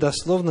подлиннике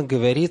дословно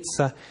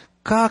говорится: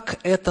 «как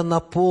это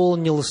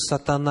наполнил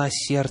сатана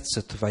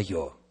сердце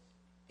твое».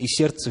 И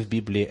сердце в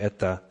Библии –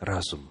 это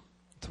разум.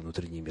 Это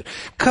внутренний мир.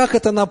 Как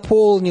это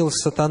наполнил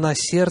сатана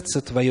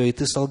сердце твое, и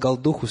ты солгал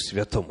Духу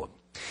Святому?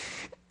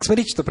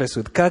 Смотрите, что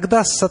происходит.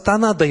 Когда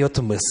сатана дает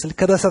мысль,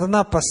 когда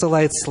сатана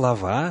посылает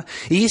слова,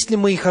 и если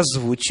мы их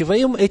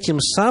озвучиваем, этим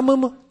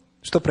самым,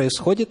 что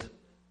происходит?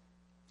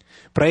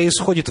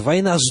 Происходит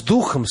война с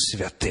Духом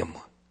Святым,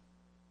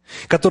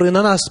 который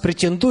на нас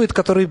претендует,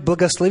 который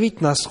благословить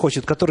нас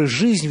хочет, который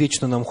жизнь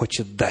вечную нам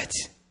хочет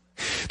дать.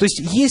 То есть,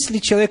 если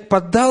человек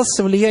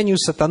поддался влиянию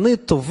сатаны,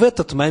 то в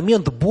этот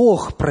момент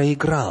Бог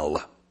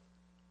проиграл.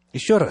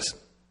 Еще раз.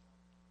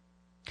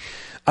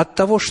 От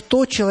того,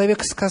 что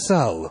человек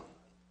сказал,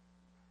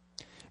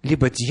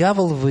 либо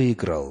дьявол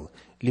выиграл,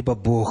 либо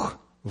Бог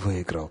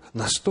выиграл.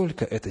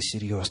 Настолько это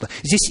серьезно.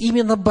 Здесь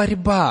именно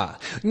борьба.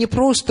 Не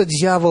просто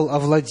дьявол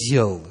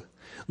овладел,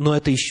 но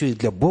это еще и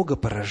для Бога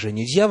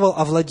поражение. Дьявол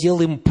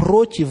овладел им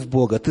против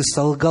Бога. Ты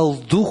солгал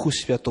Духу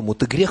Святому,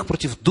 ты грех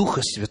против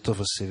Духа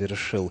Святого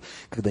совершил,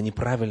 когда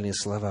неправильные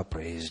слова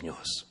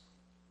произнес.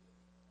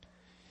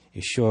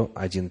 Еще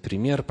один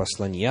пример.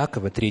 Послание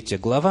Иакова, 3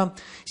 глава,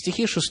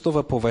 стихи 6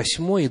 по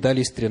 8 и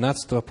далее с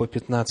 13 по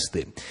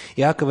 15.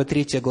 Иакова,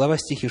 3 глава,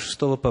 стихи 6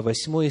 по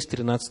 8 и с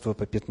 13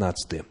 по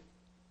 15.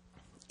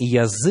 «И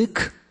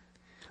язык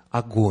 –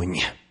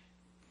 огонь,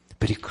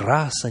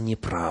 прекраса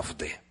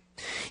неправды.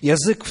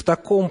 Язык в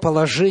таком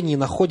положении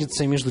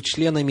находится между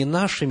членами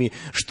нашими,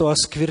 что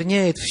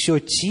оскверняет все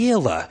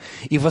тело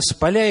и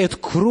воспаляет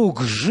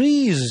круг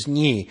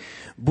жизни,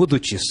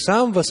 будучи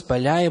сам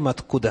воспаляем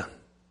откуда?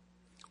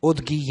 От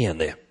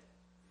гиены».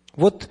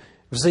 Вот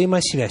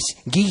взаимосвязь.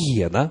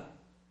 Гиена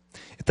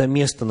 – это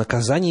место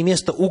наказания,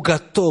 место,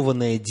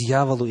 уготованное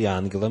дьяволу и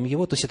ангелам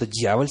его, то есть это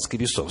дьявольское,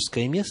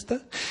 бесовское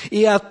место,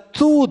 и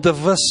оттуда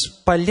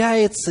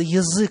воспаляется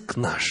язык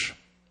наш.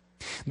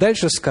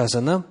 Дальше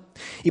сказано: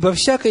 «Ибо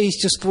всякое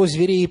естество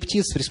зверей и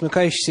птиц,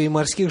 пресмыкающихся и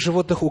морских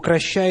животных,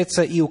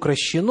 укрощается и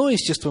укрощено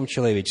естеством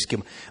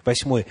человеческим».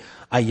 8.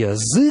 «А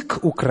язык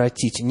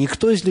укротить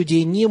никто из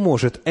людей не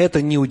может.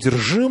 Это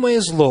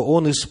неудержимое зло,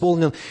 он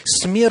исполнен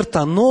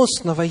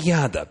смертоносного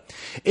яда».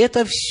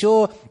 Это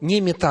все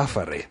не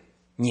метафоры.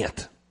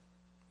 Нет.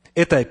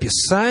 Это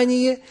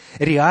описание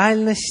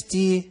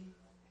реальности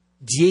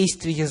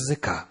действия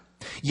языка.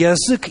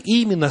 Язык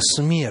именно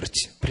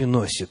смерть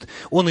приносит.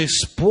 Он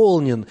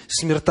исполнен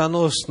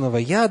смертоносного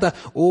яда,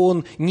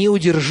 он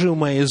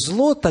неудержимое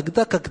зло,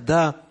 тогда,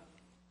 когда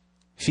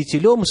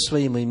фитилем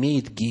своим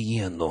имеет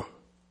гиену.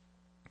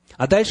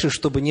 А дальше,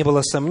 чтобы не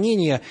было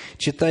сомнения,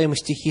 читаем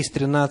стихи с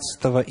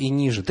 13 и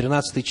ниже,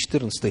 13 и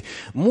 14.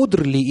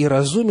 «Мудр ли и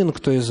разумен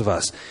кто из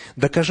вас?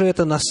 Докажи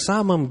это на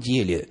самом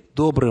деле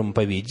добрым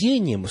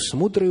поведением с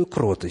мудрою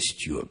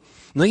кротостью.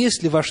 Но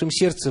если в вашем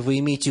сердце вы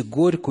имеете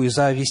горькую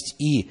зависть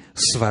и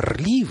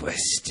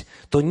сварливость,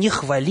 то не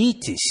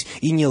хвалитесь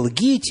и не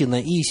лгите на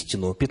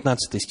истину».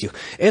 15 стих.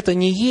 «Это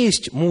не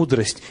есть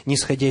мудрость,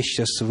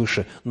 нисходящая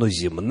свыше, но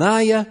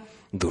земная,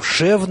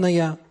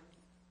 душевная,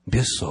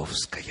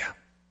 бесовская».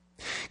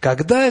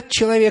 Когда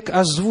человек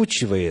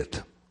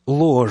озвучивает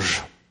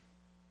ложь,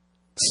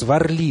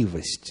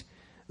 сварливость,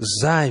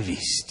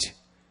 зависть,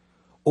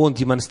 он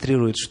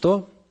демонстрирует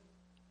что?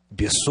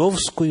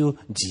 Бесовскую,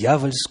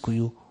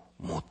 дьявольскую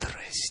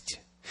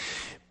мудрость.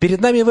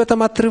 Перед нами в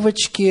этом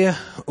отрывочке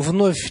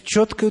вновь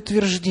четкое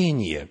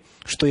утверждение,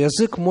 что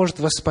язык может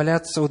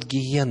воспаляться от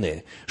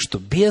гиены, что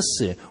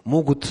бесы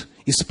могут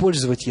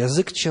использовать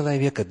язык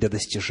человека для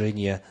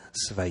достижения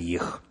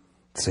своих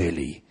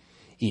целей.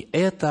 И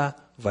это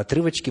в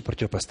отрывочке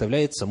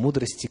противопоставляется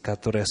мудрости,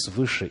 которая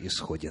свыше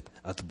исходит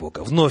от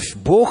Бога. Вновь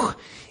Бог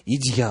и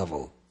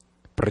дьявол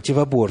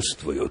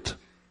противоборствуют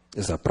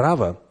за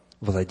право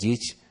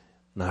владеть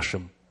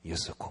нашим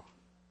языком.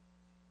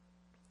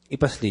 И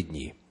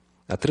последний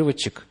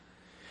отрывочек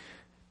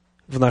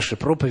в нашей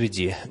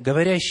проповеди,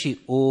 говорящий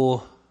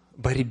о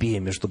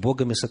борьбе между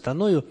Богом и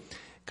сатаною,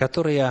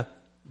 которая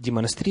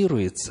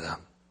демонстрируется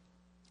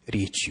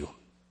речью.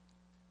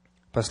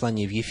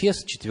 Послание в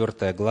Ефес,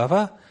 4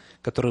 глава,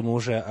 к которой мы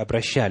уже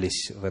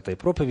обращались в этой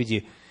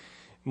проповеди,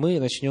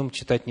 мы начнем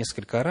читать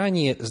несколько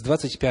ранее, с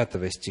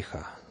 25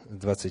 стиха, с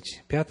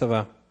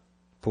 25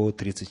 по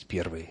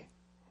 31.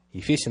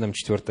 Ефесянам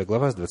 4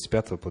 глава, с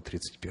 25 по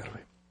 31.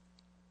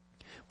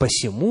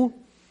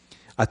 «Посему,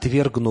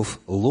 отвергнув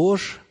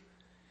ложь,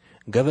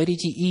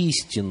 говорите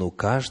истину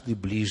каждый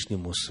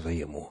ближнему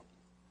своему,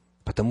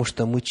 потому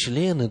что мы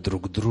члены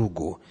друг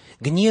другу.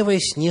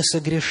 Гневаясь, не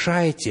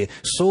согрешайте,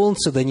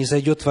 солнце да не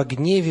зайдет во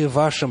гневе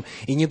вашем,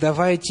 и не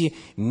давайте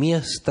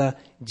места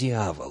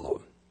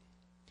дьяволу».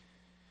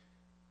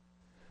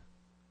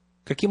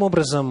 Каким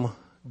образом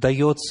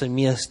дается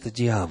место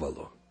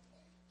дьяволу?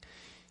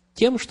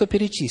 Тем, что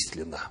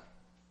перечислено.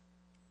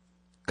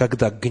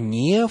 Когда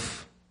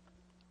гнев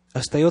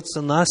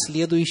остается на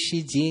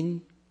следующий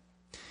день,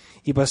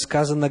 ибо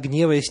сказано: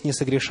 «Гневаясь, не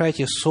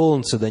согрешайте,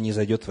 солнце да не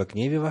зайдет во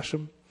гневе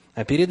вашем».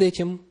 А перед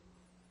этим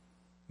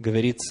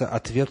говорится: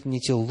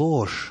 «Отвергните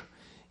ложь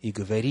и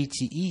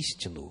говорите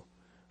истину,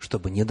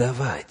 чтобы не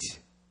давать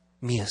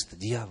место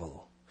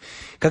дьяволу».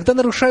 Когда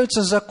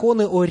нарушаются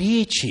законы о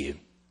речи,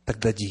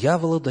 тогда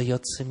дьяволу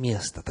дается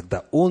место,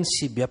 тогда он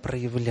себя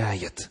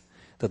проявляет,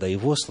 тогда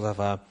его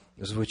слова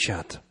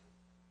звучат.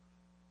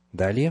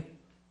 Далее,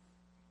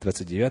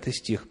 29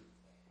 стих.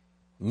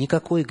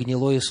 «Никакое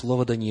гнилое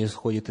слово да не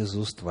исходит из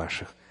уст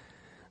ваших,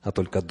 а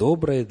только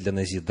доброе для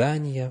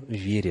назидания в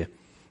вере,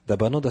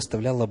 дабы оно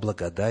доставляло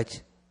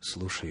благодать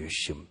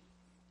слушающим.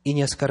 И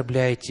не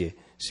оскорбляйте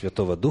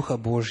Святого Духа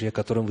Божия,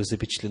 которым вы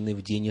запечатлены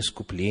в день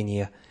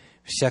искупления,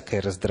 всякое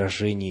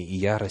раздражение и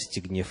ярость, и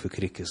гнев, и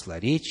крик, и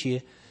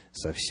злоречие,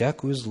 со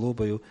всякую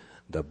злобою,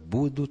 да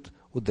будут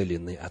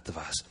удалены от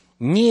вас.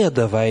 Не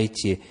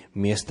давайте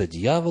место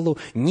дьяволу,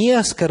 не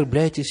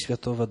оскорбляйте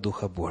Святого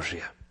Духа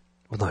Божия».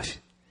 Вновь,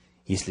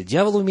 если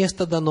дьяволу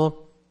место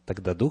дано,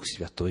 тогда Дух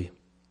Святой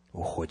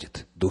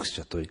уходит, Дух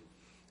Святой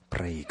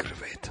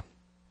проигрывает.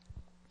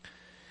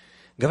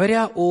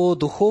 Говоря о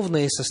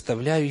духовной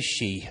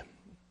составляющей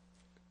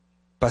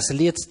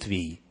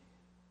последствий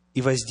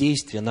и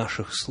воздействия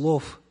наших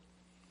слов,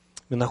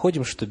 мы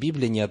находим, что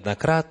Библия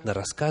неоднократно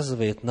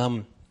рассказывает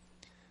нам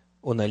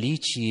о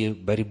наличии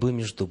борьбы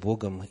между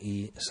Богом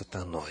и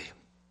сатаной.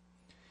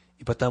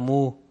 И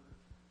потому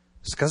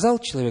сказал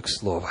человек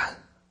слово,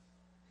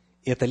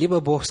 и это либо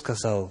Бог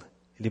сказал,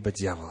 либо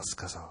дьявол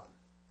сказал.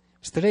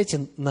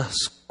 Представляете,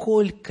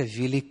 насколько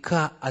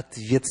велика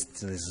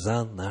ответственность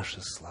за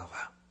наши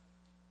слова.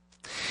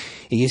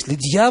 И если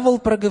дьявол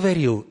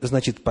проговорил,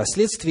 значит,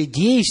 последствия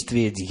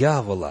действия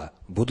дьявола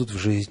будут в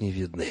жизни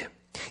видны.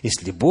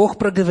 Если Бог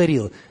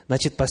проговорил,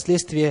 значит,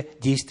 последствия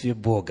действия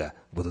Бога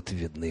будут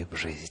видны в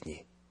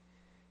жизни.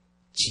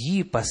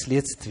 Чьи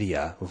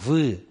последствия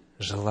вы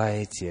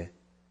желаете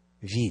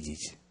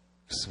видеть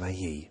в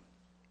своей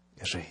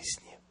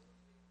жизни?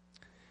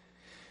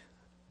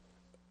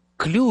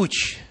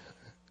 Ключ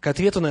к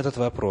ответу на этот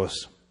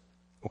вопрос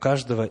у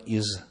каждого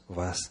из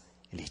вас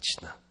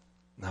лично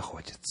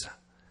находится,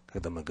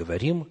 когда мы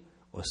говорим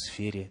о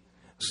сфере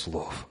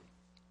слов.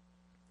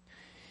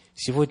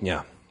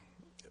 Сегодня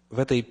в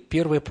этой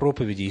первой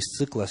проповеди из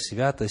цикла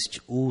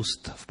 «Святость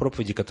уст», в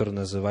проповеди, которая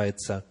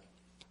называется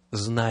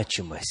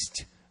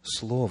 «Значимость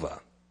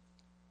слова»,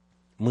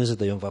 мы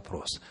задаем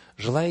вопрос: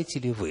 желаете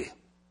ли вы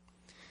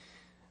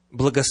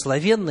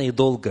благословенно и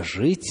долго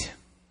жить,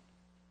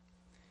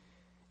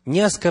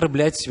 не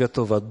оскорблять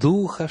Святого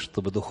Духа,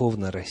 чтобы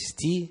духовно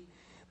расти,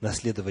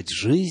 наследовать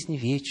жизнь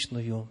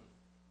вечную?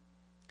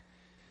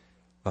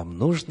 Вам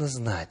нужно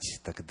знать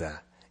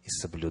тогда и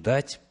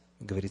соблюдать,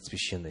 говорит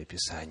Священное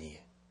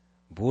Писание,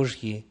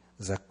 Божьи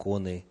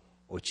законы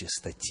о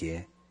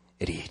чистоте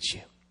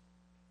речи.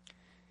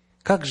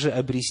 Как же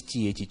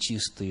обрести эти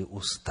чистые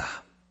уста?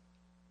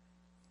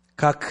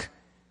 Как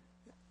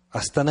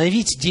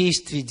остановить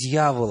действие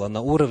дьявола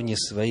на уровне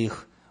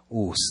своих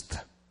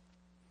уст?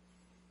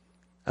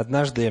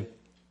 Однажды,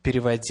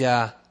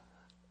 переводя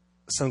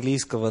с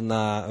английского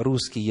на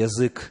русский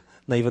язык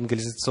на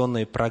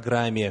евангелизационной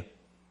программе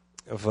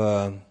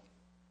в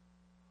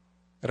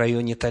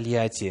районе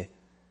Тольятти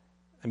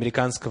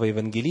американского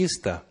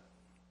евангелиста,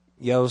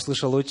 я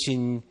услышал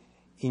очень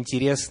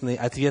интересный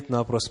ответ на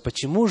вопрос: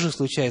 почему же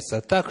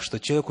случается так, что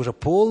человек уже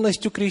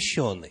полностью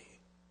крещенный,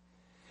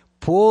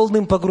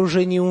 полным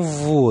погружением в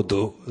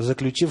воду,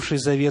 заключивший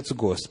завет с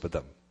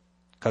Господом,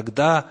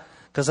 когда,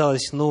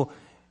 казалось,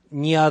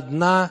 ни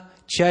одна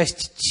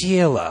часть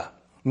тела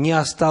не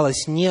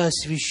осталась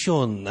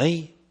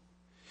неосвященной,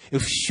 и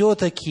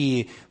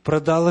все-таки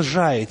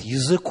продолжает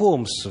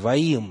языком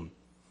своим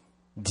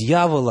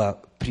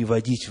дьявола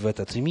приводить в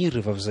этот мир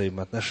и во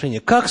взаимоотношения?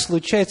 Как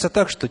случается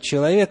так, что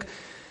человек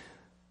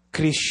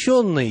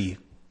крещенный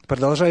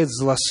продолжает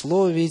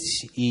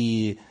злословить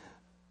и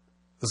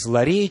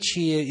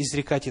злоречие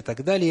изрекать и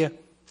так далее?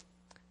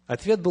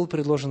 Ответ был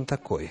предложен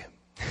такой: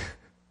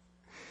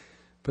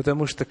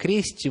 потому что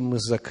крестим мы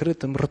с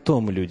закрытым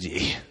ртом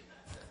людей.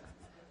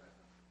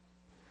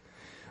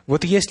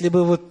 Вот если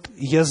бы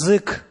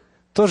язык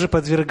тоже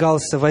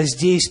подвергался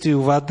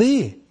воздействию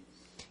воды,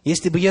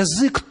 если бы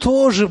язык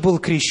тоже был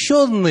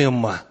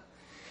крещенным,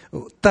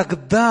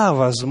 тогда,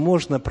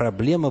 возможно,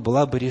 проблема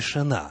была бы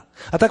решена.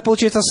 А так,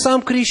 получается,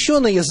 сам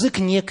крещеный, язык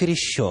не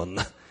крещен.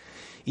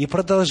 И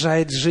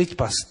продолжает жить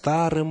по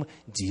старым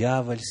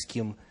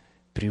дьявольским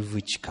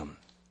привычкам.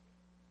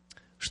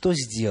 Что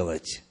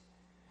сделать,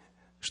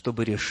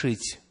 чтобы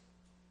решить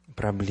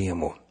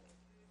проблему?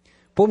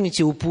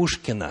 Помните, у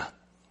Пушкина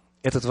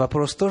этот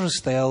вопрос тоже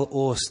стоял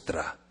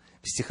остро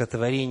в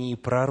стихотворении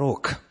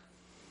 «Пророк».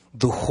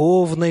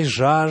 «Духовной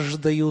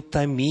жаждою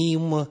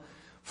томим,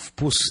 в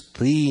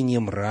пустыне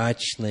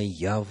мрачной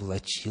я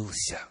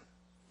влачился,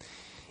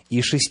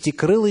 и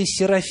шестикрылый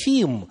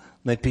серафим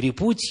на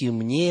перепутье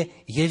мне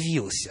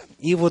явился».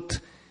 И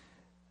вот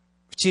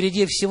в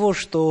череде всего,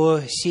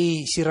 что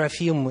сей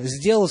серафим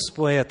сделал с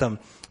поэтом,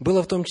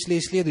 было в том числе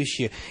и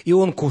следующее: «И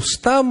он к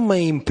устам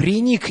моим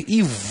приник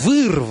и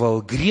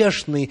вырвал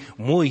грешный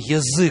мой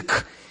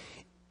язык,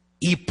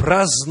 и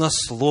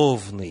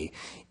празднословный,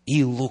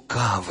 и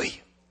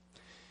лукавый».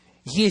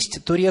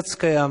 Есть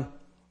турецкая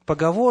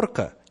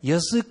поговорка: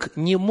 язык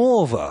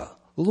немого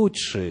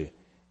лучше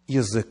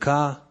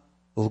языка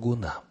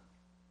лгуна.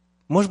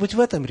 Может быть, в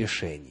этом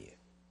решении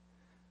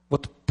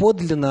вот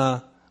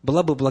подлинно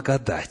была бы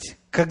благодать,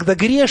 когда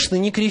грешный,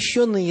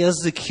 некрещенный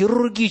язык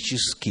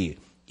хирургически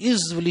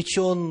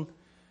извлечен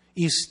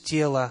из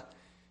тела,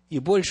 и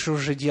больше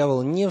уже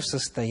дьявол не в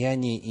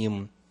состоянии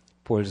им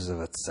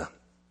пользоваться.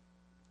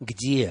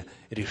 Где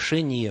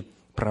решение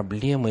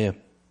проблемы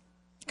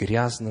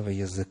грязного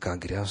языка,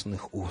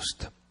 грязных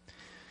уст?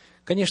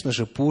 Конечно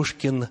же,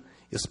 Пушкин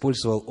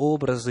использовал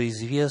образы,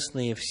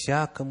 известные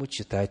всякому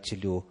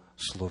читателю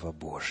Слова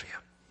Божия.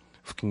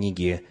 В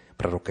книге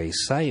пророка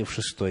Исаии, в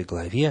 6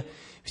 главе,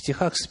 в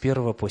стихах с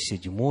 1 по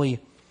 7,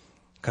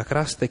 как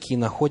раз-таки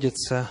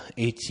находятся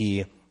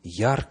эти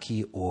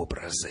яркие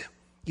образы.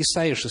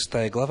 Исаия,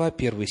 6 глава,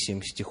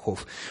 1-7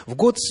 стихов. «В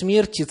год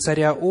смерти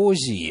царя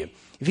Озии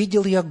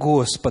видел я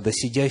Господа,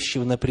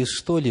 сидящего на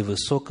престоле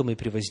высоком и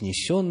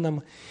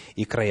превознесенном,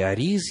 и края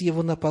риз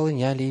его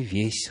наполняли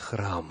весь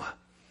храм.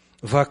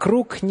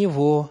 Вокруг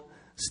него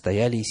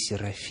стояли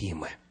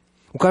серафимы.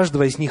 У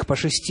каждого из них по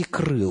 6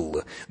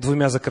 крыл,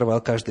 2 закрывал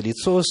каждое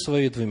лицо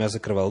свое, 2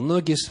 закрывал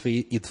ноги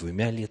свои, и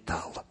 2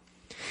 летал.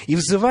 И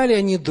взывали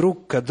они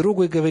друг к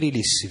другу и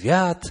говорили: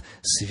 «Свят,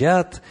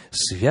 свят,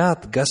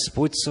 свят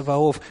Господь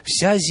Саваоф,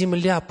 вся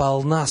земля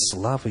полна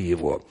славы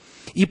Его».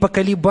 И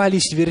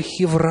поколебались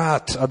верхи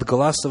врат от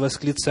гласа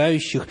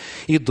восклицающих,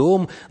 и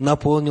дом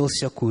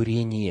наполнился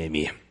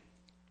курениями.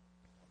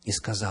 И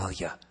сказал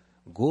я: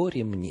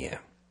 горе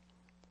мне,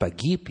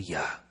 погиб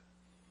я,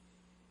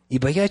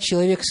 ибо я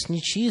человек с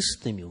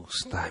нечистыми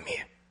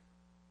устами,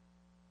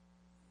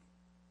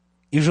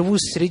 и живу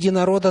среди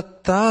народа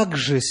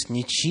также с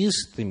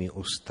нечистыми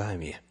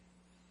устами,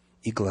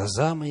 и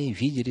глаза мои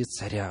видели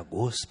царя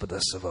Господа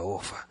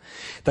Саваофа.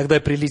 Тогда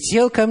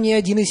прилетел ко мне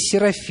один из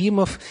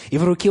серафимов, и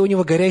в руке у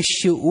него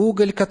горящий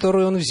уголь,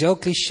 который он взял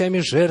клещами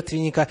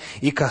жертвенника,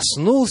 и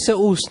коснулся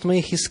уст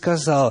моих, и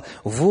сказал: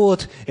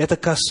 вот, это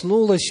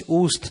коснулось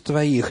уст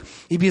твоих,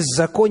 и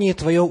беззаконие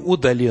твое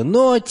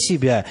удалено от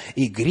тебя,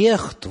 и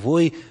грех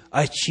твой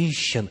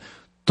очищен.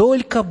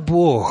 Только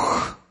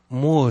Бог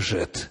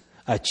может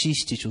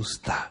очистить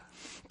уста.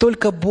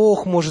 Только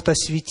Бог может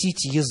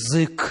осветить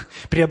язык,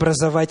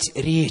 преобразовать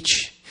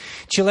речь.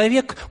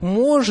 Человек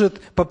может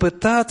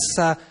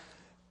попытаться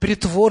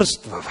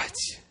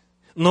притворствовать,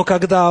 но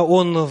когда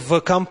он в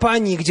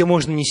компании, где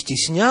можно не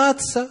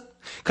стесняться,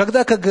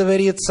 когда, как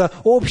говорится,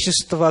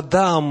 общество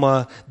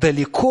дам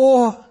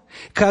далеко,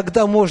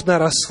 когда можно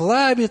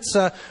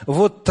расслабиться,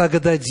 вот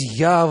тогда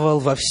дьявол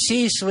во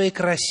всей своей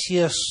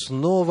красе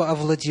снова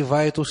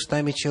овладевает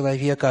устами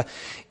человека,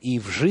 и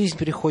в жизнь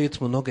приходит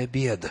много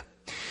бед.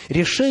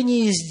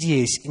 Решение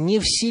здесь не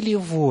в силе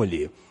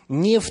воли,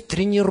 не в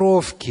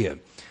тренировке,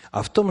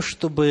 а в том,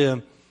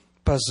 чтобы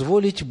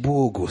позволить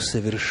Богу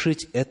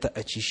совершить это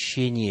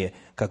очищение,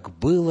 как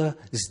было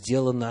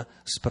сделано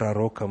с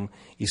пророком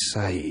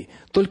Исаией.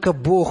 Только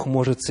Бог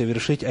может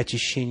совершить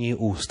очищение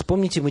уст.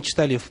 Помните, мы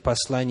читали в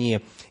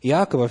послании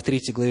Иакова в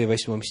 3 главе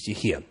 8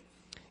 стихе.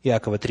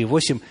 Иакова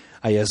 3:8.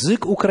 «А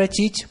язык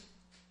укротить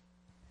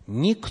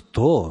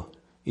никто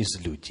из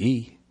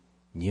людей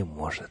не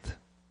может».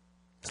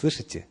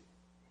 Слышите?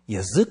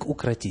 Язык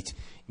укротить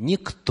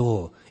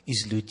никто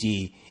из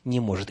людей не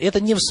может. Это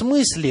не в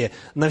смысле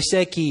на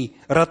всякий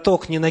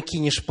роток не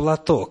накинешь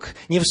платок.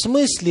 Не в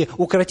смысле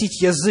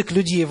укротить язык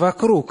людей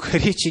вокруг.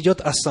 Речь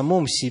идет о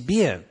самом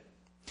себе.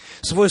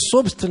 Свой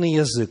собственный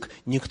язык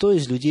никто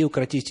из людей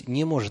укротить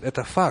не может.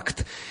 Это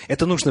факт.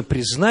 Это нужно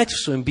признать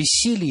в своем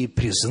бессилии,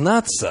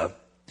 признаться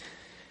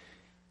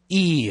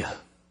и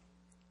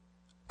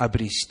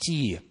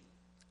обрести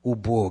у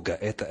Бога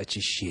это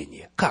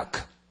очищение.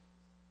 Как?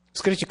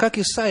 Скажите, как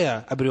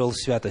Исаия обрел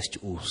святость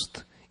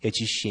уст и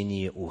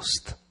очищение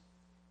уст?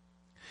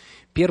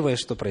 Первое,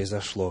 что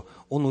произошло,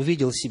 он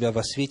увидел себя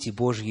во свете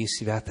Божьей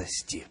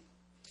святости.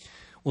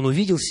 Он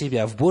увидел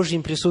себя в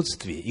Божьем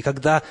присутствии. И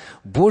когда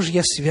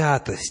Божья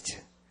святость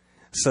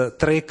с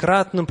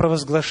троекратным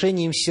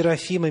провозглашением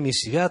серафимами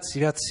 «Свят,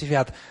 свят,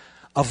 свят»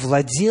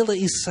 овладела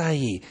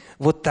Исаией,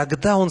 вот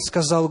тогда он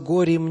сказал: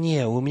 «Горе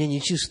мне, у меня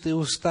нечистые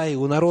уста, и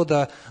у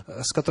народа,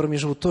 с которыми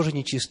живут, тоже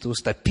нечистые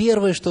уста».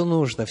 Первое, что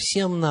нужно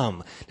всем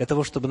нам для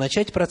того, чтобы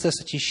начать процесс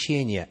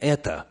очищения,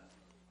 это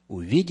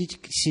увидеть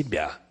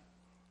себя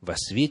во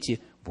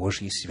свете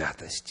Божьей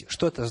святости.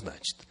 Что это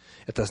значит?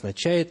 Это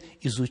означает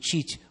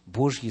изучить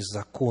Божьи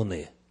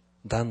законы,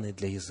 данные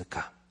для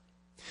языка.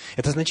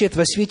 Это означает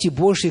во свете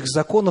Божьих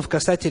законов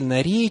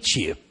касательно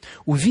речи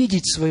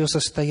увидеть свое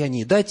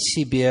состояние, дать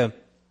себе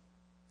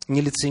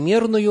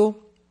нелицемерную,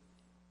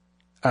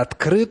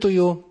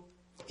 открытую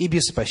и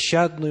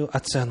беспощадную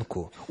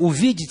оценку.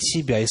 Увидеть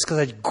себя и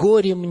сказать: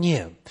 «Горе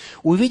мне».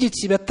 Увидеть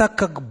себя так,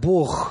 как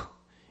Бог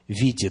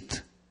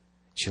видит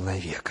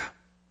человека.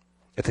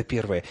 Это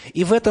первое.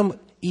 И в этом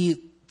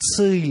и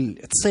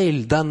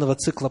цель данного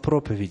цикла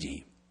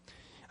проповедей,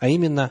 а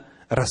именно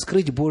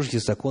раскрыть Божьи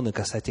законы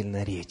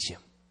касательно речи.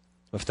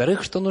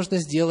 Во-вторых, что нужно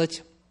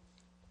сделать?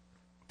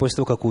 После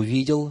того, как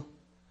увидел,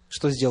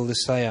 что сделал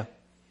Исаия,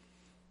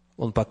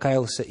 он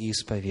покаялся и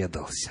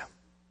исповедался.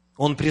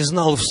 Он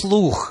признал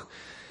вслух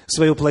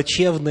свое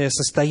плачевное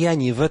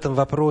состояние в этом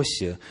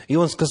вопросе. И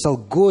он сказал: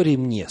 «Горе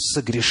мне,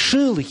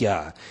 согрешил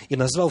я», и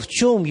назвал, в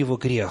чем его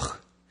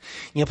грех.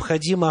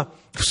 Необходимо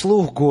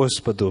вслух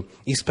Господу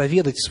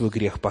исповедать свой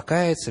грех,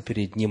 покаяться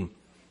перед Ним.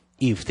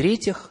 И,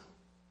 в-третьих,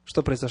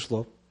 что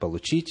произошло?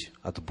 Получить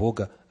от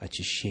Бога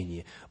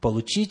очищение.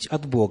 Получить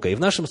от Бога. И в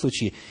нашем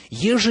случае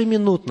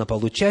ежеминутно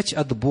получать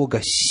от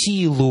Бога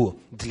силу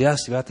для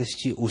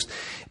святости уст.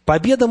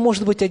 Победа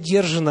может быть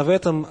одержана в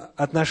этом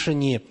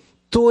отношении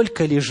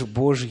только лишь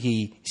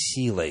Божьей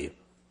силой.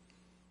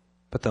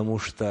 Потому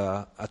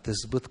что от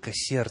избытка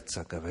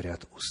сердца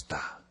говорят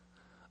уста.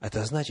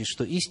 Это значит,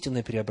 что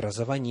истинное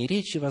преобразование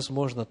речи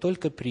возможно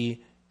только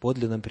при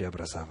подлинном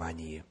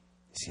преобразовании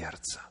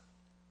сердца.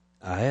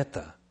 А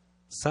это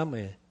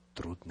самое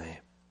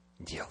трудное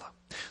дело.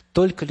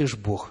 Только лишь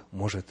Бог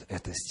может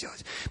это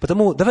сделать.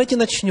 Потому давайте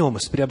начнем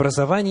с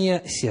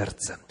преобразования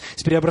сердца,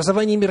 с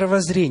преобразования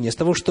мировоззрения, с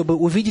того, чтобы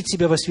увидеть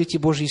себя во свете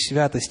Божьей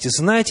святости,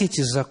 знать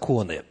эти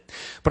законы,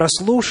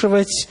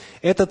 прослушивать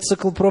этот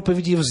цикл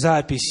проповедей в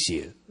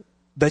записи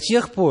до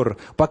тех пор,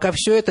 пока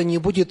все это не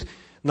будет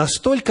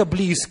настолько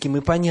близким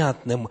и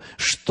понятным,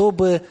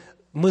 чтобы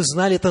мы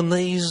знали это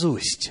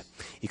наизусть.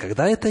 И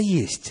когда это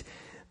есть,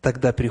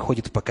 тогда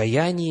приходит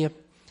покаяние,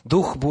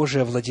 Дух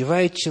Божий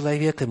овладевает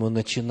человеком, он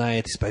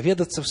начинает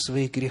исповедаться в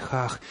своих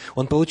грехах,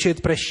 он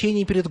получает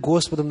прощение перед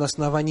Господом на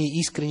основании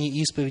искренней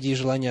исповеди и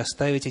желания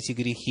оставить эти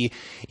грехи,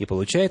 и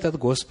получает от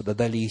Господа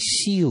далее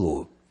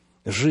силу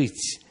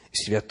жить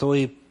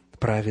святой,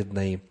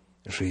 праведной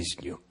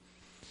жизнью.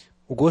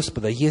 У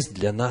Господа есть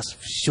для нас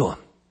все,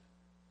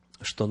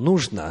 что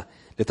нужно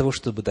для того,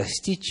 чтобы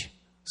достичь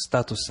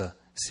статуса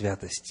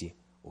святости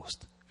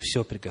уст.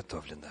 Все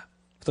приготовлено,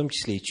 в том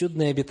числе и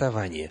чудное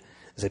обетование,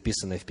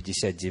 записанное в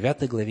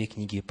 59 главе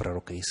книги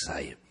пророка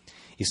Исаии.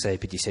 Исаия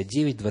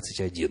 59,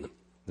 21,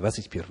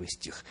 21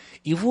 стих.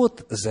 «И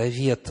вот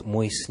завет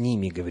мой с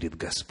ними, говорит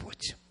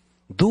Господь,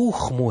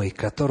 Дух мой,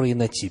 который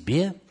на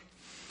тебе,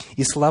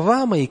 и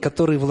слова мои,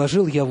 которые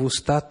вложил я в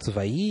уста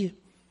твои,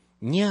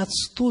 не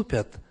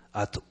отступят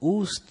от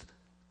уст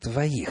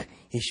твоих».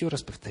 Еще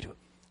раз повторю.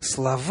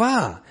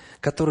 Слова,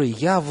 которые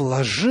я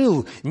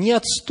вложил, не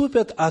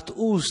отступят от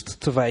уст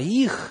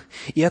твоих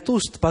и от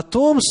уст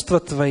потомства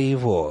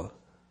твоего,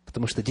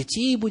 потому что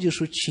детей будешь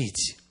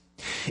учить,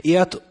 и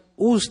от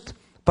уст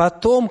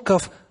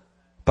потомков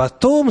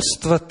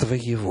потомства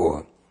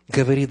твоего,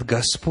 говорит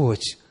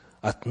Господь,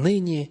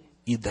 отныне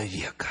и до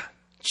века.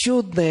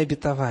 Чудное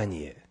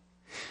обетование.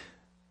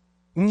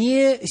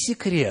 Не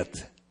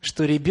секрет,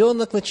 что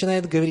ребенок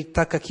начинает говорить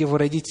так, как его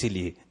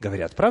родители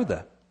говорят,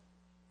 правда?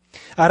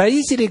 А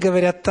родители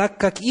говорят так,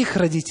 как их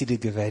родители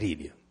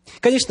говорили.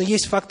 Конечно,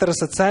 есть факторы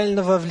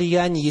социального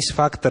влияния, есть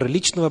фактор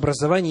личного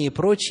образования и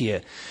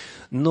прочее,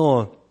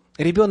 но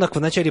ребенок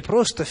вначале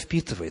просто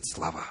впитывает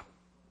слова.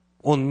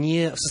 Он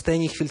не в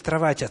состоянии их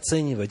фильтровать,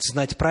 оценивать,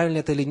 знать, правильно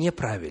это или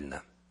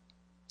неправильно.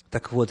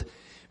 Так вот,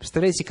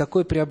 представляете,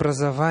 какое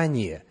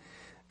преобразование,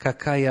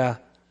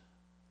 какая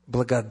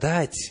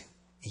благодать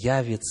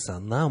явится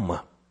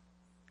нам,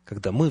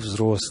 когда мы,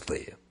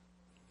 взрослые,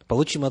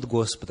 получим от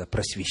Господа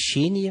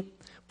просвещение,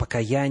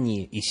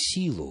 покаяние и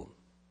силу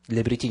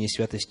для обретения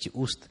святости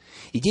уст.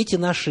 И дети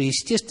наши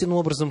естественным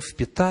образом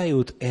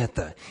впитают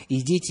это,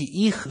 и дети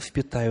их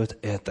впитают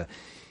это.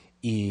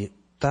 И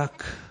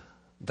так,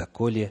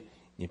 доколе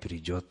не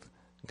придет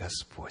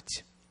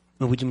Господь.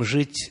 Мы будем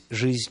жить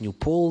жизнью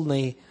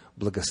полной,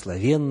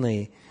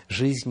 благословенной,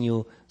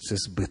 жизнью с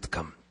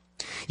избытком.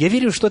 Я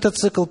верю, что этот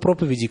цикл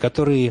проповедей,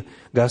 который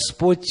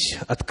Господь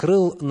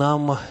открыл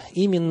нам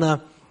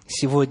именно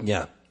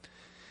сегодня,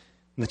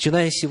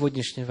 начиная с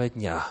сегодняшнего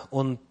дня,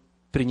 Он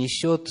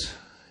принесет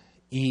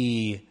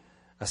и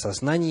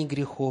осознание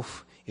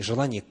грехов, и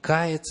желание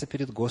каяться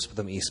перед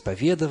Господом, и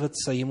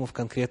исповедоваться Ему в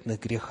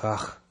конкретных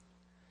грехах,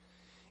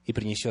 и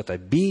принесет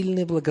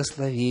обильные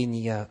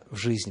благословения в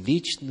жизнь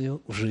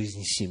личную, в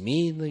жизнь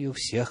семейную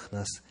всех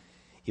нас,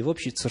 и в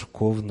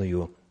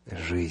общецерковную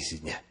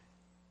жизнь.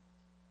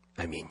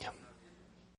 Аминь.